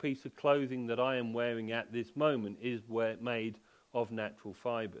single piece of clothing that I am wearing at this moment is made of natural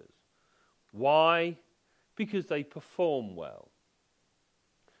fibres. Why? Because they perform well.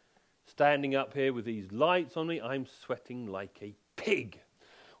 Standing up here with these lights on me, I'm sweating like a pig,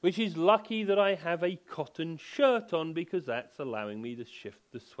 which is lucky that I have a cotton shirt on because that's allowing me to shift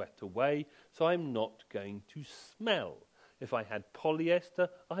the sweat away, so I'm not going to smell. If I had polyester,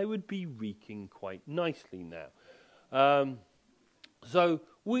 I would be reeking quite nicely now. So,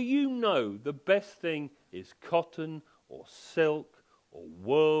 will you know the best thing is cotton or silk or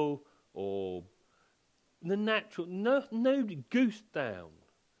wool or the natural, nobody, goose down.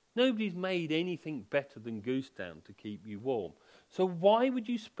 Nobody's made anything better than goose down to keep you warm. So why would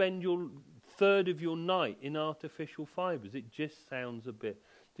you spend your third of your night in artificial fibres? It just sounds a bit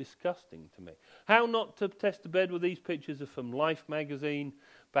disgusting to me. How not to test a bed? Well, these pictures are from Life magazine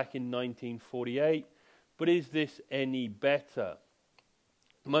back in 1948. But is this any better?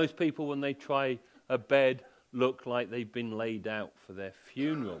 Most people, when they try a bed, look like they've been laid out for their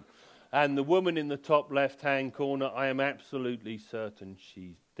funeral. And the woman in the top left-hand corner, I am absolutely certain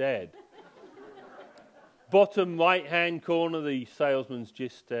she's dead. Bottom right-hand corner, the salesman's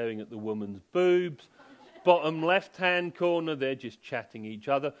just staring at the woman's boobs. Bottom left-hand corner, they're just chatting each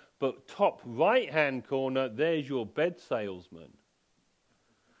other. But top right-hand corner, there's your bed salesman.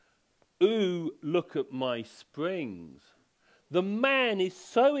 Ooh, look at my springs. The man is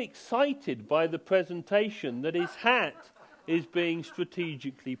so excited by the presentation that his hat is being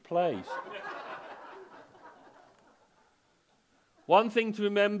strategically placed. One thing to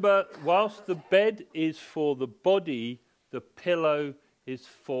remember, whilst the bed is for the body, the pillow is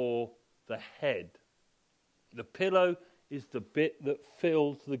for the head. The pillow is the bit that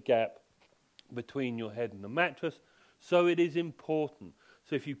fills the gap between your head and the mattress, so it is important.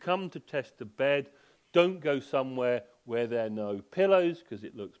 So if you come to test a bed, don't go somewhere where there are no pillows, because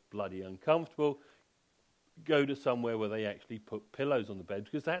it looks bloody uncomfortable. Go to somewhere where they actually put pillows on the bed,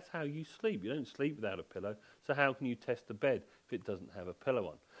 because that's how you sleep. You don't sleep without a pillow, so how can you test a bed if it doesn't have a pillow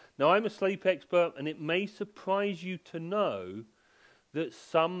on? Now, I'm a sleep expert, and it may surprise you to know that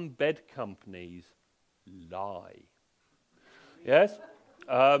some bed companies lie. Yes?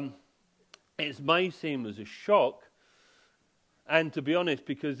 It may seem as a shock, and to be honest,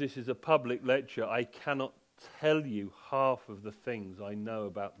 because this is a public lecture, I cannot tell you half of the things I know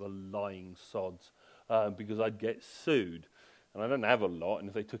about the lying sods, because I'd get sued. And I don't have a lot, and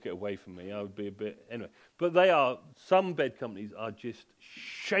if they took it away from me, I would be a bit... Anyway, but some bed companies are just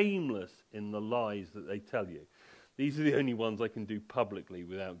shameless in the lies that they tell you. These are the only ones I can do publicly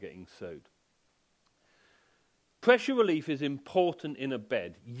without getting sued. Pressure relief is important in a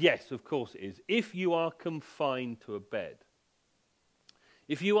bed. Yes, of course it is, if you are confined to a bed.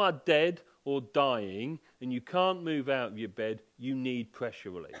 If you are dead or dying and you can't move out of your bed, you need pressure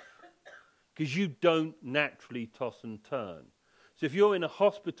relief, because you don't naturally toss and turn. So if you're in a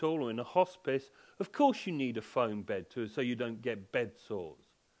hospital or in a hospice, of course you need a foam bed so you don't get bed sores.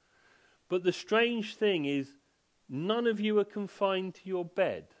 But the strange thing is, none of you are confined to your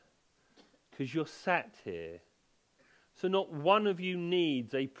bed, because you're sat here. So not one of you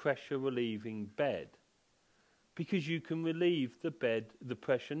needs a pressure relieving bed, because you can relieve the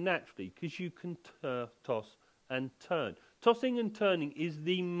pressure naturally, because you can toss and turn. Tossing and turning is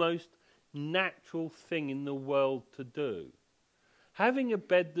the most natural thing in the world to do. Having a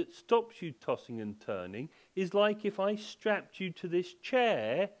bed that stops you tossing and turning is like if I strapped you to this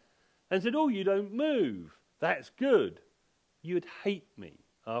chair and said, oh, you don't move. That's good. You'd hate me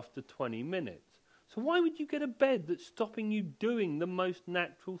after 20 minutes. So why would you get a bed that's stopping you doing the most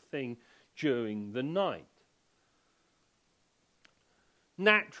natural thing during the night?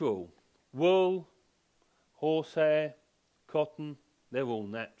 Natural. Wool, horsehair, cotton, they're all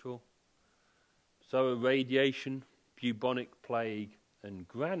natural. So are radiation, bubonic plague, and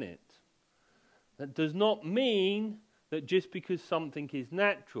granite. That does not mean that just because something is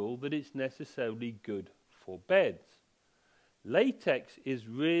natural that it's necessarily good for beds. Latex is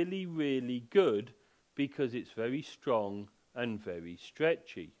really, really good because it's very strong and very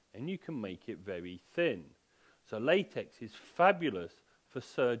stretchy, and you can make it very thin. So latex is fabulous for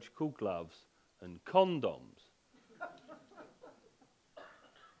surgical gloves and condoms.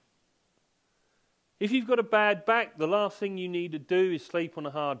 If you've got a bad back, the last thing you need to do is sleep on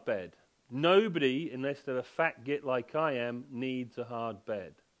a hard bed. Nobody, unless they're a fat git like I am, needs a hard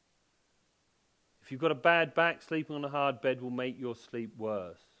bed. If you've got a bad back, sleeping on a hard bed will make your sleep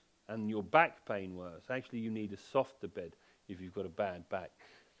worse and your back pain worse. Actually, you need a softer bed if you've got a bad back.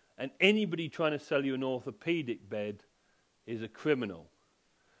 And anybody trying to sell you an orthopedic bed is a criminal,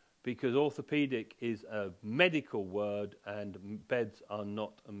 because orthopedic is a medical word and beds are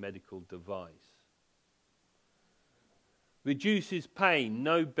not a medical device. Reduces pain.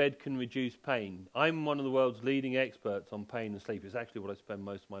 No bed can reduce pain. I'm one of the world's leading experts on pain and sleep. It's actually what I spend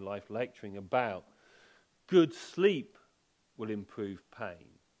most of my life lecturing about. Good sleep will improve pain,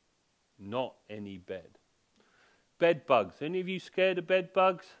 not any bed. Bed bugs. Any of you scared of bed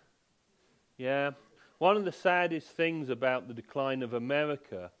bugs? Yeah. One of the saddest things about the decline of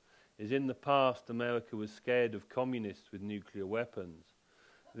America is in the past America was scared of communists with nuclear weapons.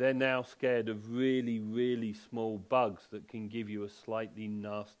 They're now scared of really, really small bugs that can give you a slightly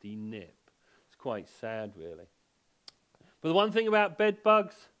nasty nip. It's quite sad, really. But the one thing about bed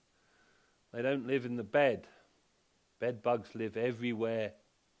bugs, they don't live in the bed. Bed bugs live everywhere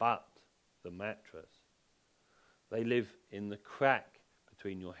but the mattress. They live in the crack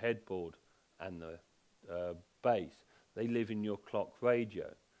between your headboard and the base. They live in your clock radio.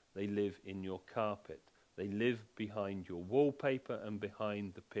 They live in your carpet. They live behind your wallpaper and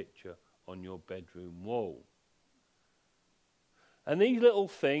behind the picture on your bedroom wall. And these little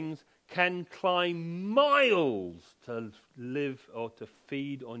things can climb miles to live or to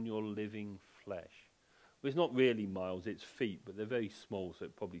feed on your living flesh. Well, it's not really miles, it's feet, but they're very small, so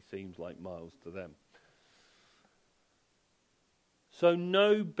it probably seems like miles to them. So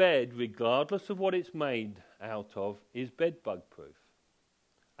no bed, regardless of what it's made out of, is bed bug proof.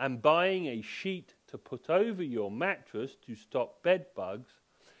 And buying a sheet to put over your mattress to stop bed bugs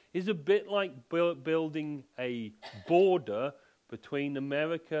is a bit like building a border between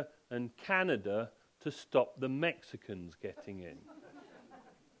America and Canada to stop the Mexicans getting in.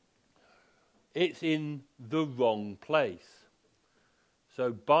 It's in the wrong place.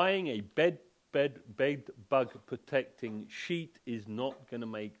 So buying a bed bug protecting sheet is not going to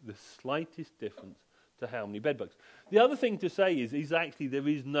make the slightest difference to how many bed bugs. The other thing to say is actually there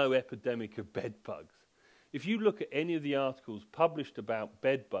is no epidemic of bed bugs. If you look at any of the articles published about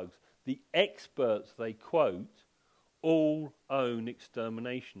bed bugs, the experts they quote all own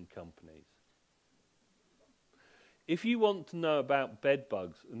extermination companies. If you want to know about bed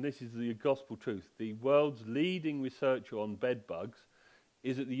bugs, and this is the gospel truth, the world's leading researcher on bed bugs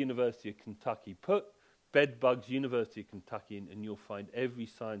is at the University of Kentucky. Put bed bugs, University of Kentucky, and you'll find every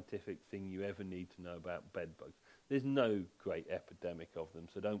scientific thing you ever need to know about bed bugs. There's no great epidemic of them,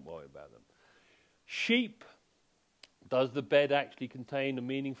 so don't worry about them. Sheep. Does the bed actually contain a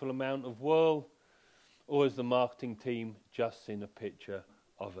meaningful amount of wool? Or has the marketing team just seen a picture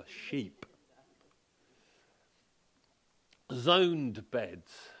of a sheep? Zoned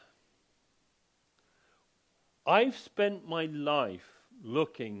beds. I've spent my life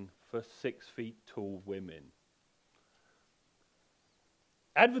looking for 6 feet tall women.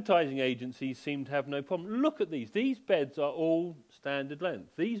 Advertising agencies seem to have no problem. Look at these. These beds are all standard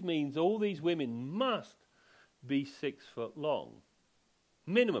length. These means all these women must be 6 foot long.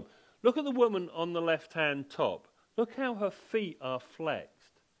 Minimum. Look at the woman on the left-hand top. Look how her feet are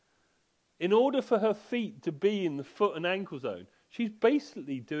flexed. In order for her feet to be in the foot and ankle zone, she's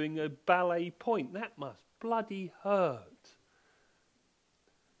basically doing a ballet point. That must bloody hurt.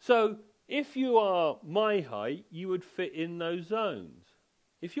 So, if you are my height, you would fit in those zones.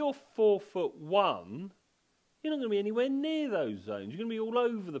 If you're 4'1", you're not going to be anywhere near those zones. You're going to be all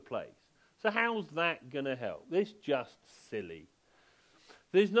over the place. So how's that going to help? It's just silly.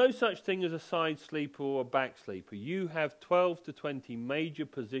 There's no such thing as a side sleeper or a back sleeper. You have 12 to 20 major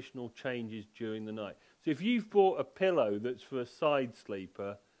positional changes during the night. So if you've bought a pillow that's for a side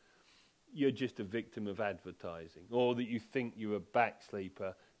sleeper, you're just a victim of advertising. Or that you think you're a back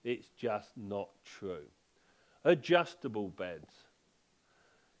sleeper. It's just not true. Adjustable beds.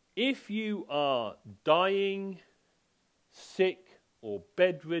 If you are dying, sick, or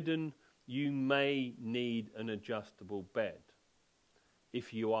bedridden, you may need an adjustable bed.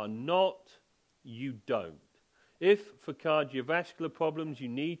 If you are not, you don't. If, for cardiovascular problems, you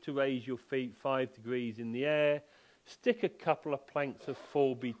need to raise your feet 5 degrees in the air, stick a couple of planks of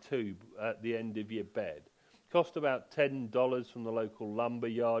 4x2 at the end of your bed. cost about $10 from the local lumber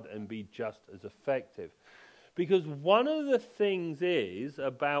yard and be just as effective. Because one of the things is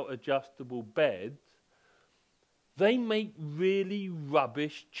about adjustable beds, they make really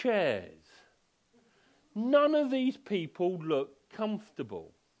rubbish chairs. None of these people look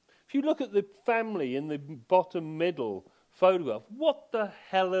comfortable. If you look at the family in the bottom middle photograph, what the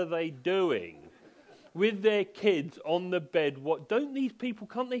hell are they doing with their kids on the bed? What don't these people,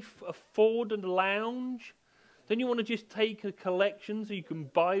 can't they afford a lounge? Don't you want to just take a collection so you can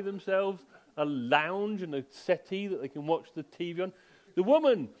buy themselves a lounge and a settee that they can watch the TV on? The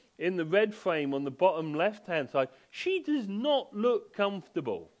woman in the red frame on the bottom left-hand side, she does not look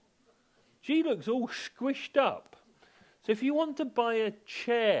comfortable. She looks all squished up. So if you want to buy a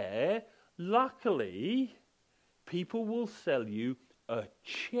chair, luckily, people will sell you a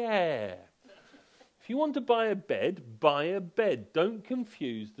chair. If you want to buy a bed, buy a bed. Don't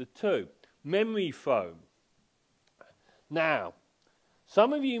confuse the two. Memory foam. Now,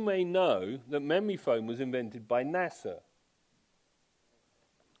 some of you may know that memory foam was invented by NASA.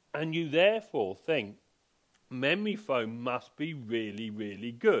 And you therefore think memory foam must be really,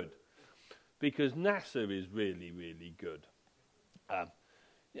 really good. Because NASA is really, really good.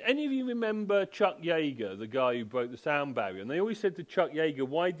 Any of you remember Chuck Yeager, the guy who broke the sound barrier? And they always said to Chuck Yeager,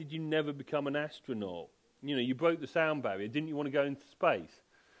 why did you never become an astronaut? You know, you broke the sound barrier. Didn't you want to go into space?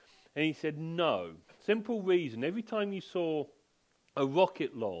 And he said, no. Simple reason. Every time you saw a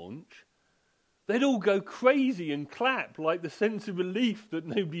rocket launch, they'd all go crazy and clap like the sense of relief that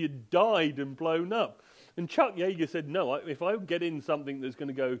nobody had died and blown up. And Chuck Yeager said, no, if I get in something that's going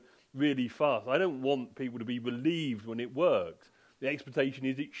to go really fast, I don't want people to be relieved when it works. The expectation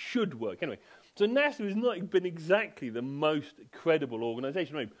is it should work. Anyway, so NASA has not been exactly the most credible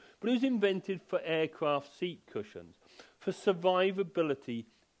organisation, but it was invented for aircraft seat cushions, for survivability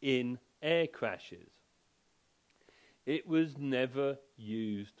in air crashes. It was never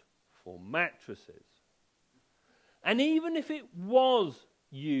used for mattresses. And even if it was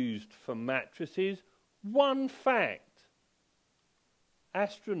used for mattresses, one fact: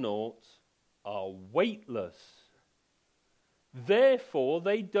 astronauts are weightless. Therefore,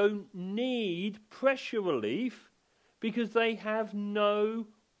 they don't need pressure relief because they have no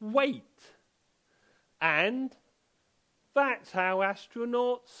weight. And that's how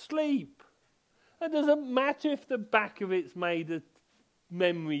astronauts sleep. It doesn't matter if the back of it's made of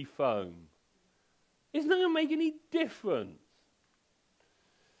memory foam. It's not going to make any difference.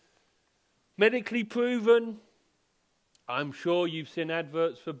 Medically proven. I'm sure you've seen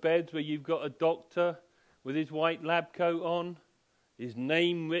adverts for beds where you've got a doctor with his white lab coat on, his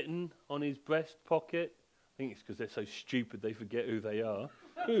name written on his breast pocket. I think it's because they're so stupid they forget who they are.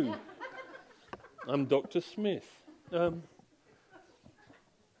 Who? I'm Dr. Smith.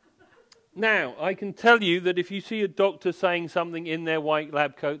 Now, I can tell you that if you see a doctor saying something in their white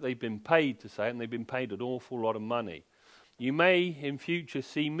lab coat, they've been paid to say it, and they've been paid an awful lot of money. You may, in future,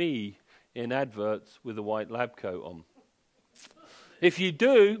 see me in adverts with a white lab coat on. If you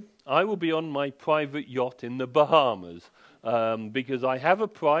do, I will be on my private yacht in the Bahamas, because I have a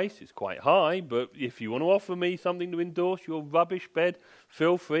price. It's quite high, but if you want to offer me something to endorse your rubbish bed,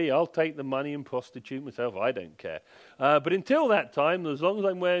 feel free. I'll take the money and prostitute myself. I don't care. But until that time, as long as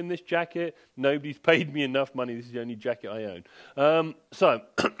I'm wearing this jacket, nobody's paid me enough money. This is the only jacket I own.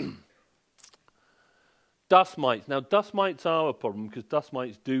 Dust mites. Now, dust mites are a problem because dust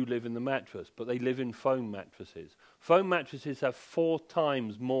mites do live in the mattress, but they live in foam mattresses. Foam mattresses have 4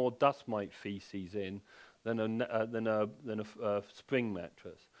 times more dust mite feces in than a spring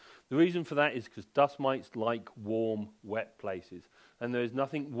mattress. The reason for that is because dust mites like warm, wet places, and there is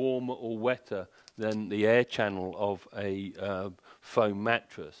nothing warmer or wetter than the air channel of a foam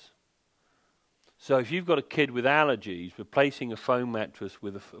mattress. So if you've got a kid with allergies, replacing a foam mattress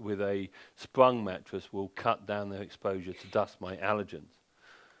with a sprung mattress will cut down their exposure to dust mite allergens.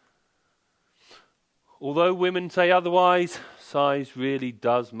 Although women say otherwise, size really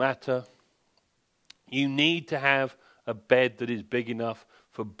does matter. You need to have a bed that is big enough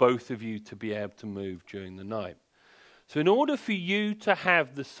for both of you to be able to move during the night. So in order for you to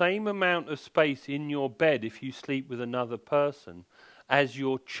have the same amount of space in your bed if you sleep with another person as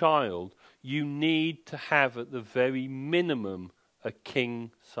your child, you need to have at the very minimum a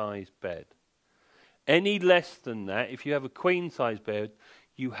king-size bed. Any less than that, if you have a queen-size bed,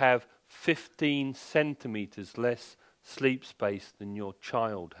 you have 15 centimeters less sleep space than your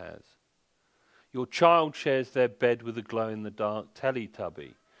child has. Your child shares their bed with a glow-in-the-dark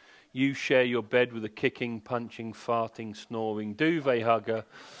Teletubby. You share your bed with a kicking, punching, farting, snoring duvet hugger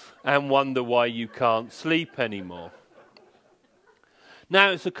and wonder why you can't sleep anymore.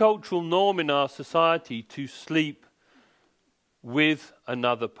 Now, it's a cultural norm in our society to sleep with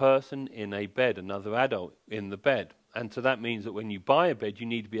another person in a bed, another adult in the bed. And so that means that when you buy a bed, you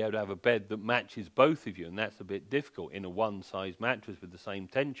need to be able to have a bed that matches both of you, and that's a bit difficult in a one-size mattress with the same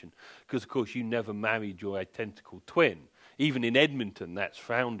tension, because, of course, you never married your identical twin. Even in Edmonton, that's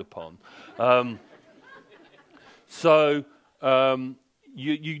frowned upon.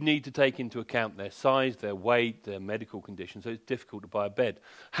 You need to take into account their size, their weight, their medical condition, so it's difficult to buy a bed.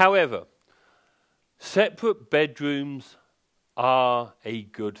 However, separate bedrooms are a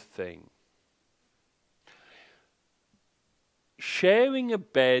good thing. Sharing a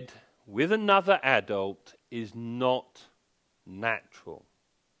bed with another adult is not natural.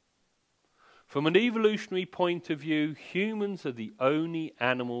 From an evolutionary point of view, humans are the only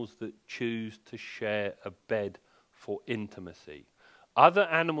animals that choose to share a bed for intimacy. Other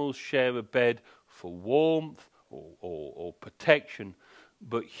animals share a bed for warmth or protection,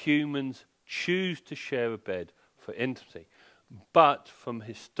 but humans choose to share a bed for intimacy. But from a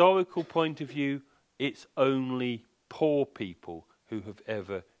historical point of view, it's only poor people who have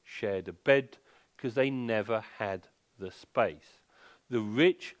ever shared a bed because they never had the space. The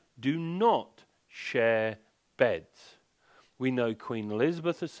rich do not share beds. We know Queen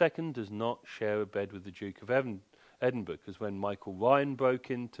Elizabeth II does not share a bed with the Duke of Edinburgh, because when McElheran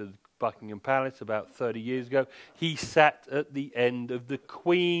broke into Buckingham Palace about 30 years ago, he sat at the end of the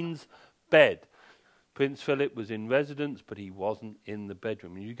Queen's bed. Prince Philip was in residence, but he wasn't in the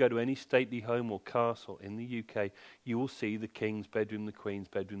bedroom. When you go to any stately home or castle in the UK, you will see the King's bedroom, the Queen's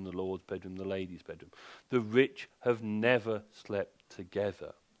bedroom, the Lord's bedroom, the Lady's bedroom. The rich have never slept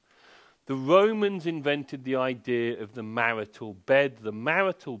together. The Romans invented the idea of the marital bed. The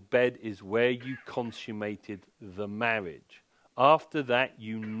marital bed is where you consummated the marriage. After that,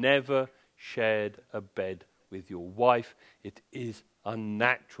 you never shared a bed with your wife. It is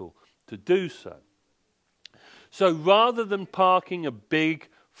unnatural to do so. So rather than parking a big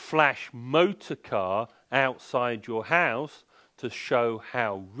flash motor car outside your house to show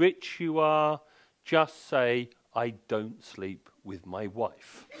how rich you are, just say, I don't sleep with my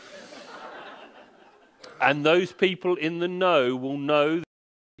wife. And those people in the know will know that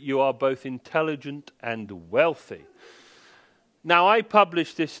you are both intelligent and wealthy. Now, I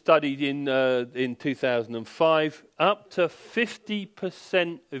published this study in 2005. Up to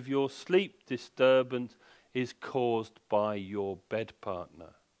 50% of your sleep disturbance is caused by your bed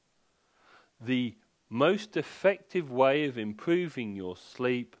partner. The most effective way of improving your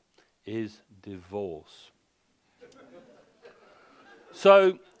sleep is divorce.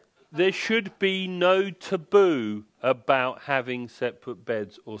 So there should be no taboo about having separate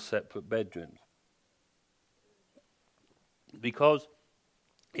beds or separate bedrooms. Because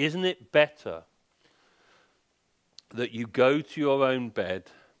isn't it better that you go to your own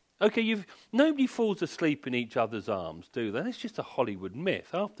bed? Okay, nobody falls asleep in each other's arms, do they? That's just a Hollywood myth.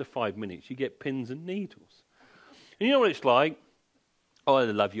 After 5 minutes, you get pins and needles. And you know what it's like? Oh, I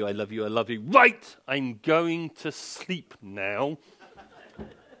love you, I love you, I love you. Right, I'm going to sleep now.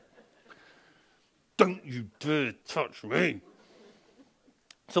 Don't you dare touch me.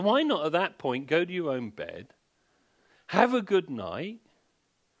 So why not at that point go to your own bed, have a good night,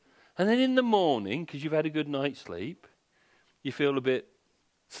 and then in the morning, because you've had a good night's sleep, you feel a bit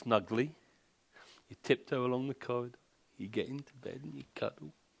snuggly, you tiptoe along the corridor, you get into bed and you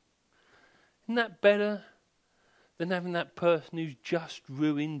cuddle. Isn't that better than having that person who's just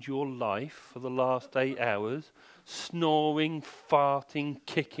ruined your life for the last 8 hours, snoring, farting,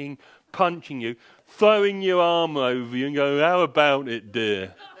 kicking, punching you, throwing your arm over you and going, how about it,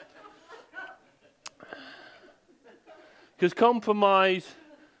 dear? Because compromise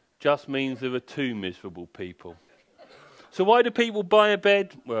just means there are two miserable people. So why do people buy a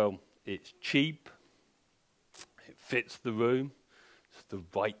bed? Well, it's cheap, it fits the room, it's the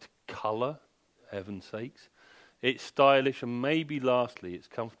right colour, heaven's sakes, it's stylish, and maybe lastly, it's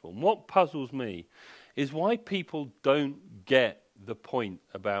comfortable. And what puzzles me is why people don't get the point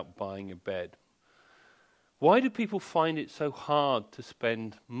about buying a bed. Why do people find it so hard to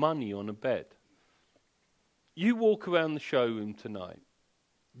spend money on a bed? You walk around the showroom tonight.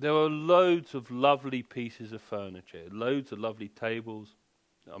 There are loads of lovely pieces of furniture, loads of lovely tables.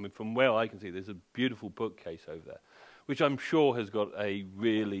 I mean, from where I can see, there's a beautiful bookcase over there, which I'm sure has got a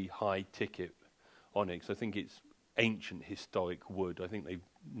really high ticket on it, because I think it's ancient historic wood. I think they've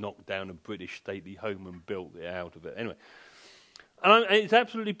knocked down a British stately home and built it out of it. Anyway, and it's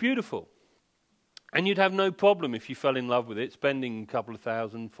absolutely beautiful. And you'd have no problem if you fell in love with it, spending a couple of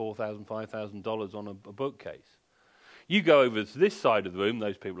 $1,000, $4,000, $5,000 on a bookcase. You go over to this side of the room,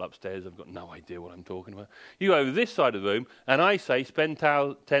 those people upstairs have got no idea what I'm talking about. You go over this side of the room, and I say, spend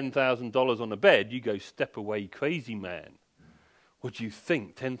 $10,000 on a bed. You go, step away, crazy man. What do you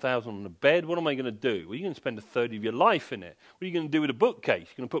think? 10,000 on a bed? What am I going to do? Well, you're going to spend a third of your life in it. What are you going to do with a bookcase?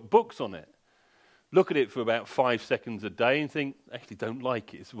 You're going to put books on it. Look at it for about 5 seconds a day and think, actually don't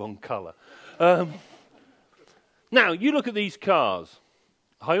like it, it's the wrong colour. Now, you look at these cars.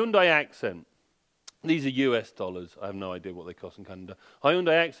 Hyundai Accent. These are US dollars. I have no idea what they cost in Canada.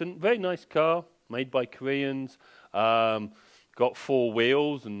 Hyundai Accent, very nice car, made by Koreans. Got 4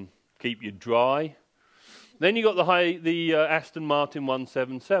 wheels and keep you dry. Then you got the Aston Martin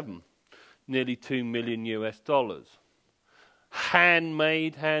 177, nearly $2 million US dollars.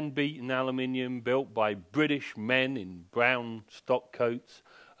 Handmade, hand-beaten aluminium, built by British men in brown stock coats.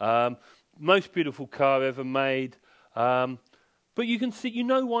 Most beautiful car ever made. But you can see, you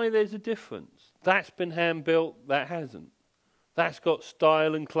know why there's a difference. That's been hand-built, that hasn't. That's got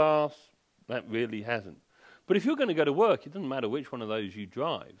style and class, that really hasn't. But if you're going to go to work, it doesn't matter which one of those you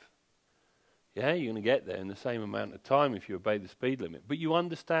drive. Yeah, you're going to get there in the same amount of time if you obey the speed limit. But you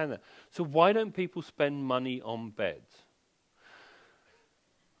understand that. So why don't people spend money on beds?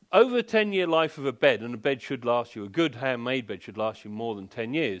 Over a 10-year life of a bed, and a bed should last you, a good handmade bed should last you more than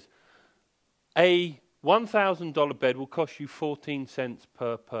 10 years, a $1,000 bed will cost you 14 cents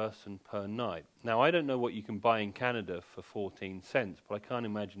per person per night. Now, I don't know what you can buy in Canada for 14 cents, but I can't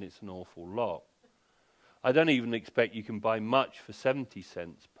imagine it's an awful lot. I don't even expect you can buy much for 70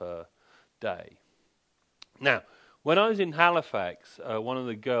 cents per day. Now, when I was in Halifax, one of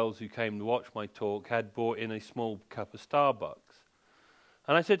the girls who came to watch my talk had brought in a small cup of Starbucks.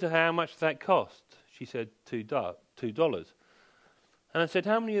 And I said to her, how much does that cost? She said, $2. And I said,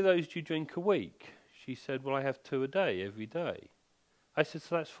 how many of those do you drink a week? She said, well, I have 2 a day, every day. I said,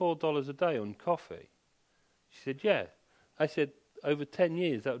 so that's $4 a day on coffee. She said, yeah. I said, over 10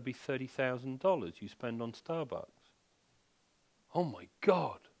 years, that would be $30,000 you spend on Starbucks. Oh, my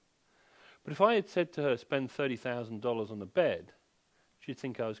God. But if I had said to her, spend $30,000 on a bed, she'd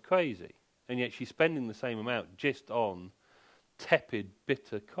think I was crazy. And yet she's spending the same amount just on tepid,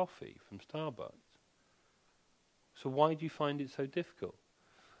 bitter coffee from Starbucks. So why do you find it so difficult?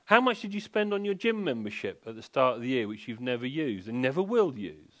 How much did you spend on your gym membership at the start of the year, which you've never used and never will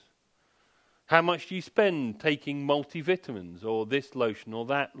use? How much do you spend taking multivitamins or this lotion or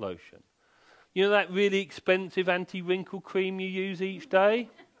that lotion? You know that really expensive anti-wrinkle cream you use each day?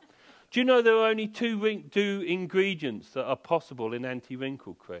 Do you know there are only two ingredients that are possible in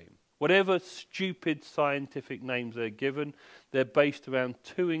anti-wrinkle cream? Whatever stupid scientific names they're given, they're based around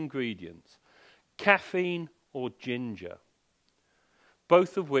 2 ingredients, caffeine or ginger,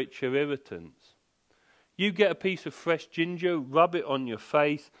 both of which are irritants. You get a piece of fresh ginger, rub it on your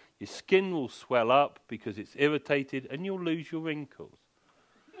face, your skin will swell up because it's irritated and you'll lose your wrinkles.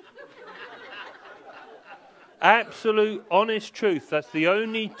 Absolute, honest truth. That's the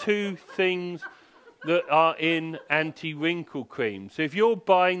only 2 things that are in anti-wrinkle cream. So if you're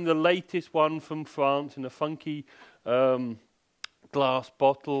buying the latest one from France in a funky glass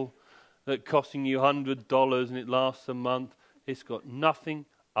bottle that's costing you $100 and it lasts a month, it's got nothing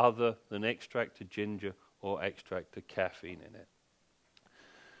other than extract of ginger or extract of caffeine in it.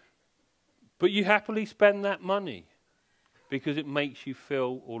 But you happily spend that money because it makes you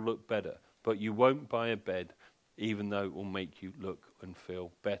feel or look better. But you won't buy a bed even though it will make you look and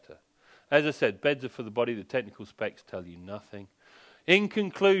feel better. As I said, beds are for the body. The technical specs tell you nothing. In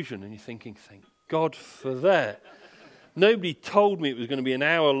conclusion, and you're thinking, thank God for that. Nobody told me it was going to be an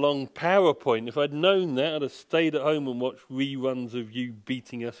hour-long PowerPoint. If I'd known that, I'd have stayed at home and watched reruns of you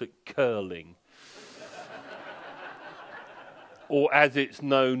beating us at curling. Or, as it's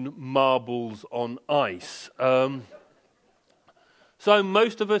known, marbles on ice. So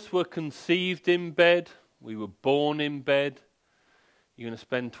most of us were conceived in bed. We were born in bed. You're going to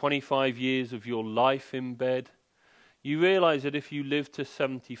spend 25 years of your life in bed. You realize that if you live to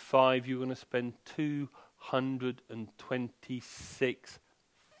 75, you're going to spend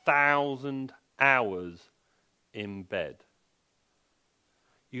 226,000 hours in bed.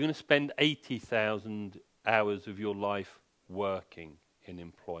 You're going to spend 80,000 hours of your life working in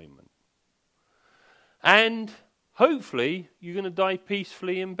employment. And hopefully, you're going to die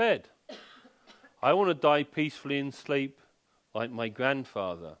peacefully in bed. I want to die peacefully in sleep like my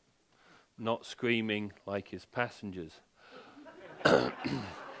grandfather, not screaming like his passengers.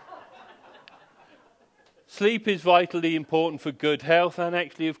 Sleep is vitally important for good health and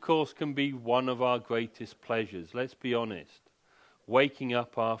actually, of course, can be one of our greatest pleasures. Let's be honest. Waking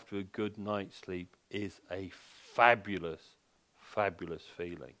up after a good night's sleep is a fabulous, fabulous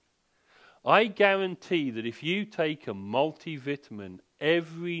feeling. I guarantee that if you take a multivitamin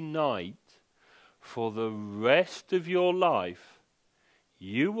every night for the rest of your life,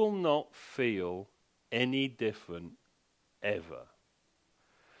 you will not feel any different ever.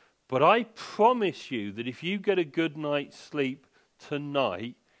 But I promise you that if you get a good night's sleep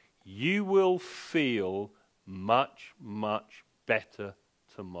tonight, you will feel much, much better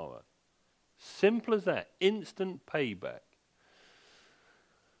tomorrow. Simple as that. Instant payback.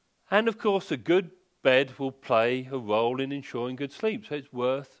 And of course, a good bed will play a role in ensuring good sleep. So it's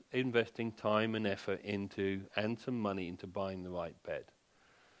worth investing time and effort into, and some money into buying the right bed.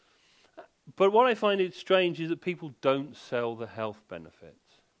 But what I find it strange is that people don't sell the health benefits.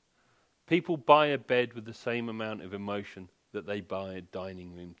 People buy a bed with the same amount of emotion that they buy a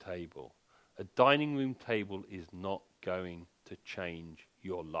dining room table. A dining room table is not going to change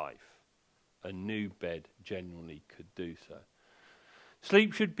your life. A new bed generally could do so.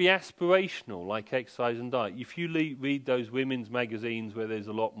 Sleep should be aspirational, like exercise and diet. If you read those women's magazines where there's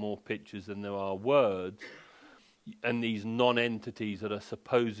a lot more pictures than there are words, and these non-entities that are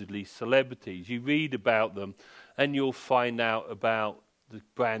supposedly celebrities, you read about them and you'll find out about the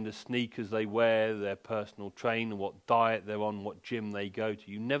brand of sneakers they wear, their personal trainer, what diet they're on, what gym they go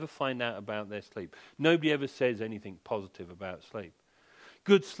to. You never find out about their sleep. Nobody ever says anything positive about sleep.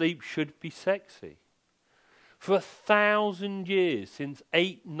 Good sleep should be sexy. For 1,000 years, since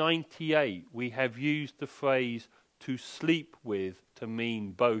 898, we have used the phrase to sleep with to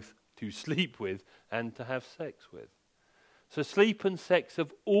mean both to sleep with and to have sex with. So sleep and sex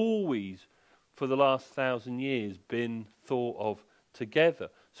have always, for the last 1,000 years, been thought of together.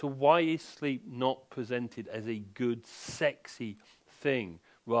 So why is sleep not presented as a good, sexy thing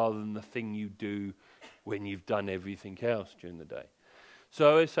rather than the thing you do when you've done everything else during the day?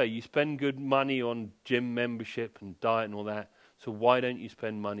 So I say you spend good money on gym membership and diet and all that. So why don't you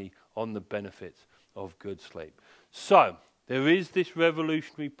spend money on the benefits of good sleep? So there is this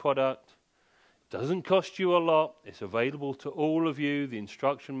revolutionary product. It doesn't cost you a lot. It's available to all of you. The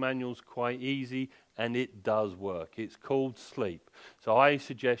instruction manual's quite easy and it does work. It's called Sleep. So I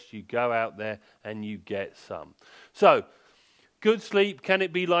suggest you go out there and you get some. So good sleep, can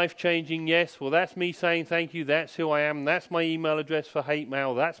it be life-changing? Yes. Well, that's me saying thank you. That's who I am. That's my email address for hate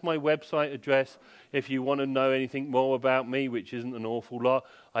mail. That's my website address if you want to know anything more about me, which isn't an awful lot.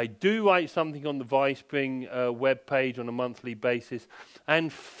 I do write something on the VI-Sping webpage on a monthly basis.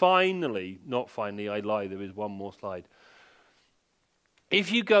 And finally, not finally, I lie, there is one more slide.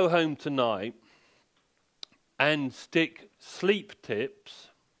 If you go home tonight and stick sleep tips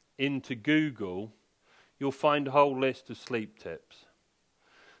into Google, you'll find a whole list of sleep tips.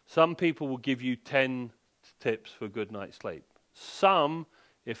 Some people will give you 10 tips for a good night's sleep. Some,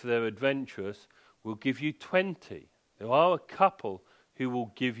 if they're adventurous, will give you 20. There are a couple who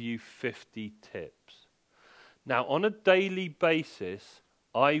will give you 50 tips. Now, on a daily basis,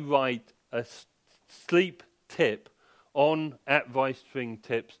 I write a sleep tip at VI-Sping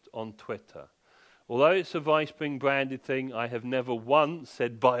Tips on Twitter. Although it's a VI-Sping branded thing, I have never once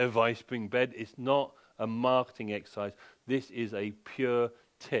said buy a VI-Sping bed. It's not a marketing exercise. This is a pure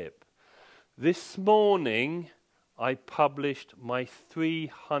tip. This morning, I published my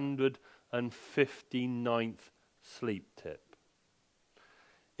 359th sleep tip.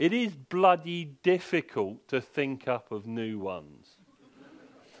 It is bloody difficult to think up of new ones.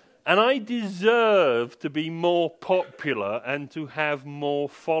 And I deserve to be more popular and to have more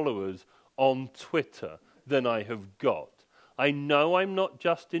followers on Twitter than I have got. I know I'm not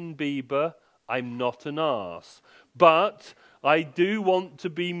Justin Bieber. I'm not an arse. But I do want to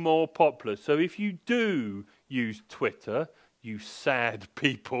be more popular. So if you do use Twitter, you sad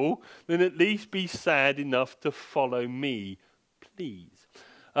people, then at least be sad enough to follow me, please.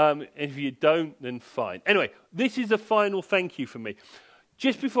 If you don't, then fine. Anyway, this is a final thank you from me.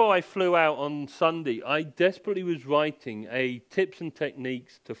 Just before I flew out on Sunday, I desperately was writing a tips and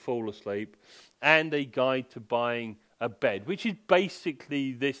techniques to fall asleep and a guide to buying a bed, which is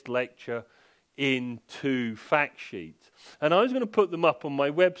basically this lecture in 2 fact sheets. And I was going to put them up on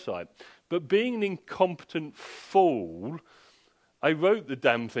my website, but being an incompetent fool, I wrote the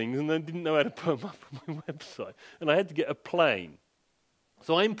damn things and then didn't know how to put them up on my website. And I had to get a plane.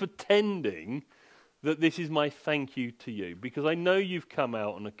 So I'm pretending that this is my thank you to you, because I know you've come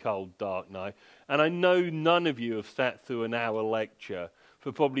out on a cold, dark night, and I know none of you have sat through an hour lecture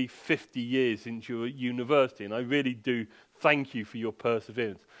for probably 50 years since you were at university, and I really do thank you for your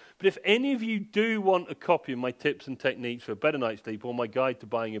perseverance. But if any of you do want a copy of my tips and techniques for a better night's sleep or my guide to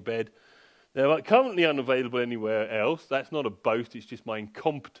buying a bed, They're currently unavailable anywhere else. That's not a boast, it's just my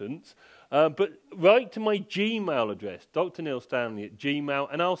incompetence. But write to my Gmail address, drneilstanley@gmail,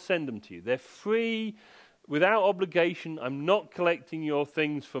 and I'll send them to you. They're free, without obligation. I'm not collecting your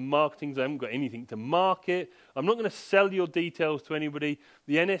things for marketing. I haven't got anything to market. I'm not going to sell your details to anybody.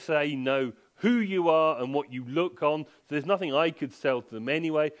 The NSA know who you are and what you look on, so there's nothing I could sell to them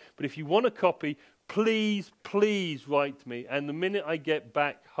anyway. But if you want a copy, please, please write to me. And the minute I get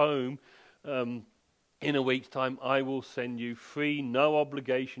back home, in a week's time, I will send you free, no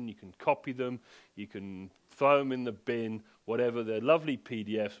obligation. You can copy them, you can throw them in the bin, whatever. They're lovely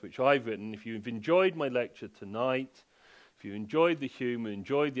PDFs which I've written. If you've enjoyed my lecture tonight, if you enjoyed the humour,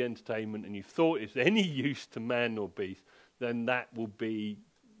 enjoyed the entertainment, and you thought it's any use to man or beast, then that will be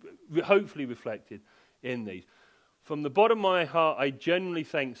hopefully reflected in these. From the bottom of my heart, I genuinely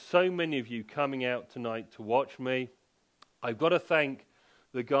thank so many of you coming out tonight to watch me. I've got to thank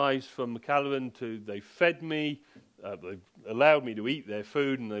the guys from McElheran. They've fed me, they've allowed me to eat their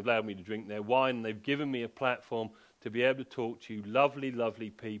food, and they've allowed me to drink their wine, and they've given me a platform to be able to talk to you, lovely, lovely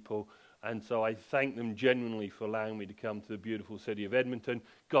people. And so I thank them genuinely for allowing me to come to the beautiful city of Edmonton.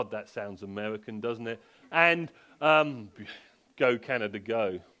 God, that sounds American, doesn't it? And go Canada,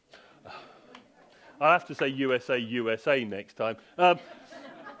 go. I'll have to say USA, USA next time.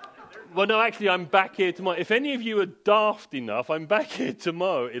 Well, no, actually, I'm back here tomorrow. If any of you are daft enough, I'm back here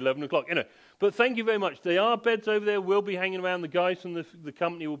tomorrow at 11 o'clock. You know, but thank you very much. There are beds over there. We'll be hanging around. The guys from the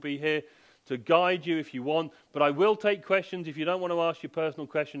company will be here to guide you if you want. But I will take questions. If you don't want to ask your personal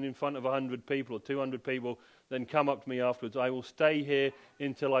question in front of 100 people or 200 people, then come up to me afterwards. I will stay here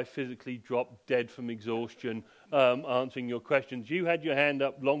until I physically drop dead from exhaustion answering your questions. You had your hand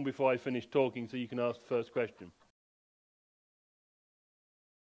up long before I finished talking, so you can ask the first question.